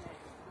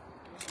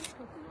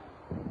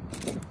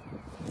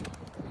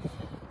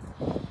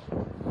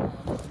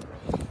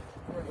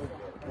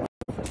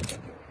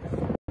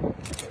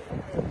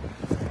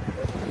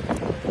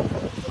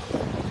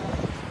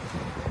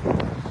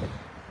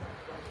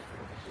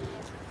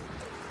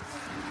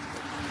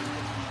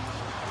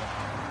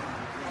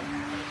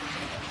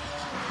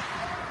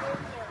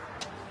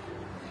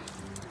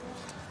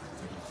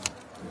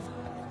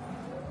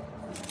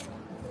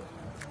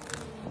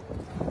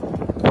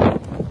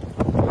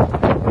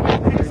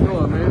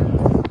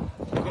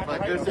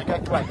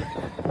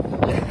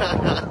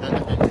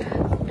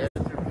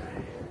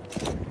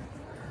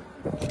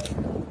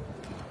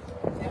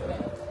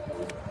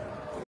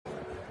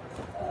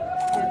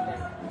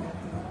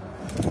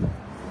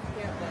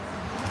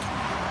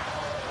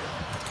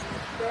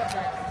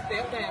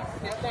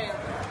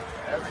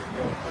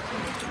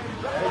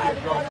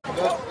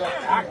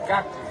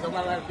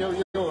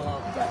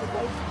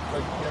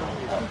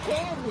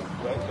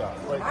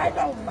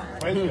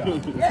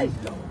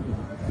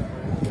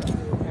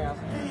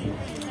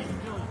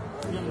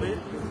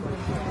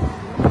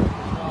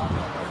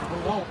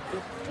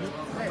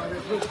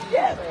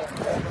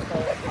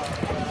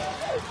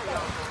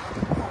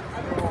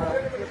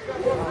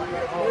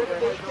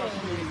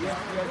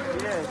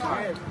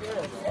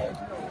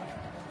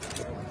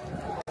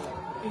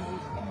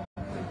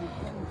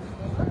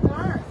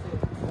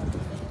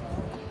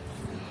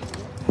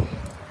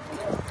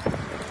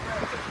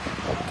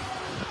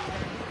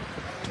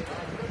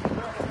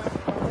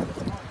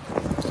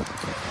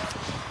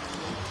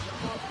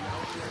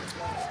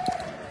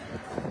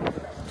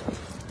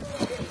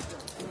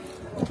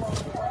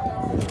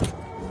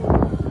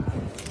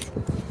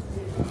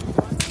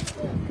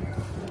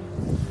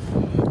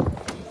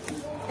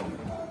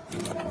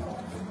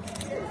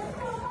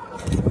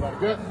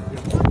 Good.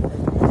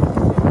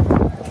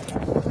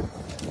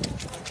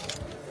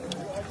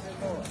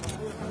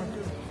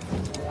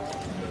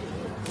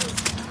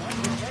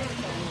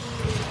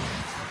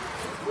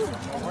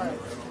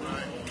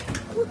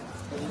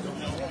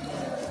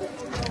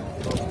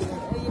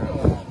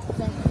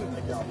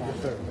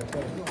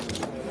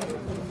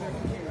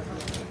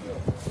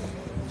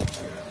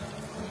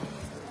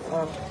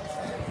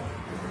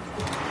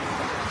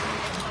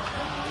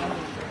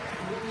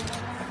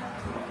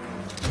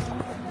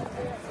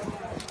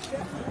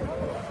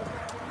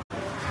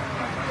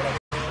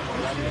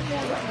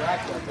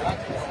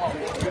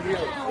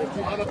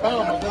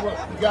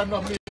 We got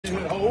enough meat in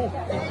the hole.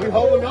 We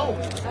holding on.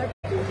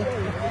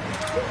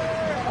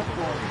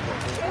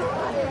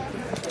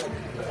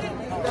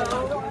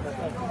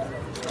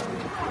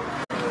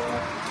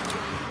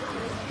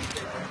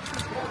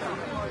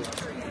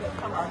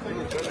 I'm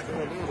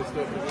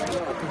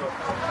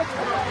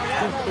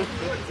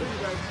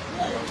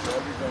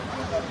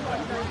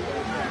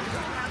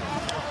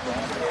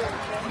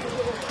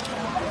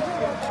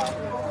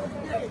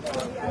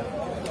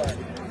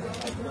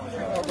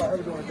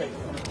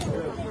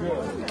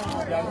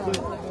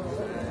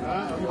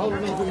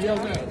holding on to the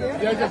young man.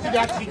 Yeah,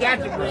 she got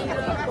you, bro.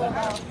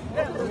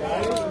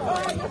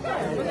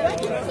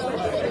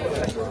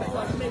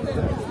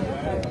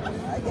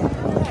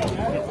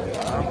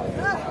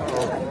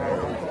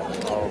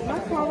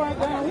 That's all right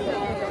down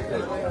here.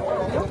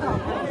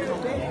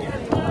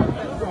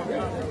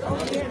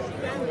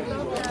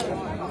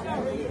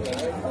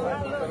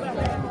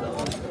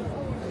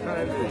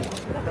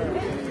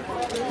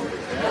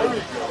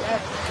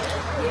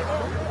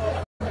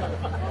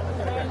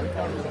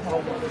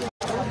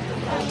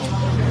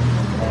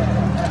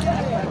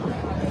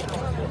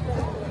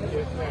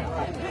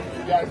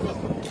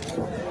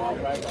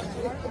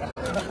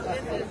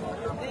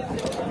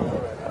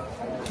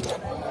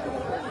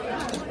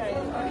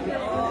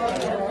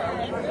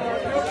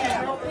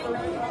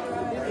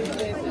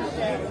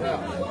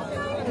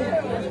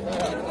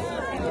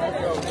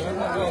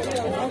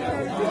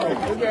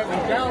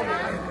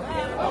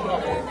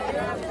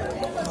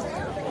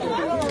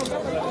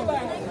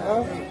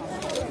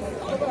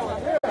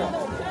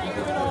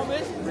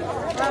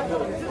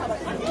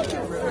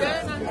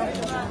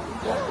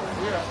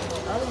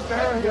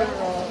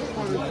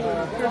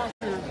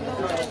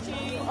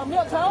 I'm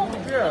here, Tom.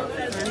 Yeah,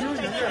 and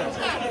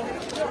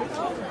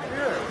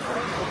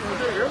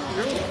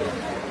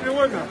it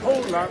wasn't a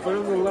whole lot, but it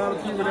was a lot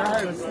of people that I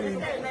hadn't seen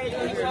in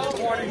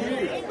 20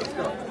 years.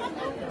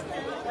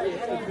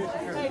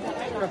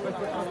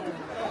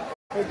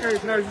 Okay,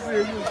 it's nice to see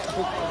you.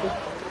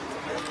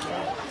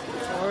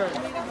 All right.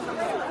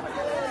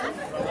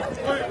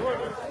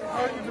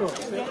 How you doing?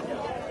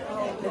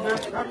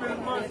 How many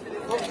months?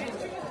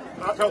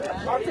 October.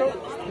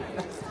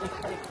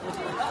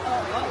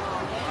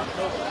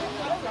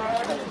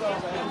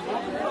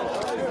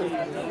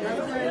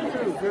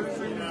 Good to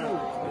see you too.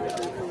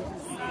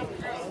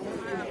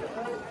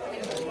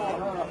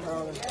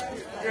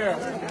 Yeah,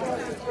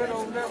 put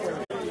on that way.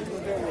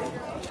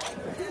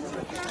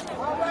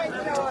 All right,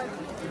 George.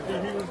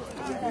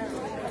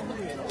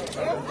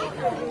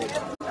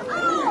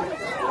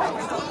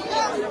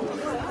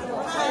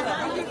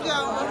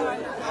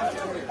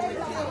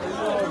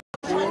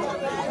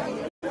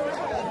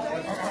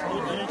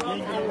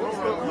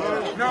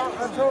 No,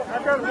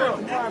 I got to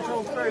work. I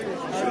told Faye,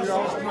 I'm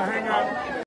going to hang out.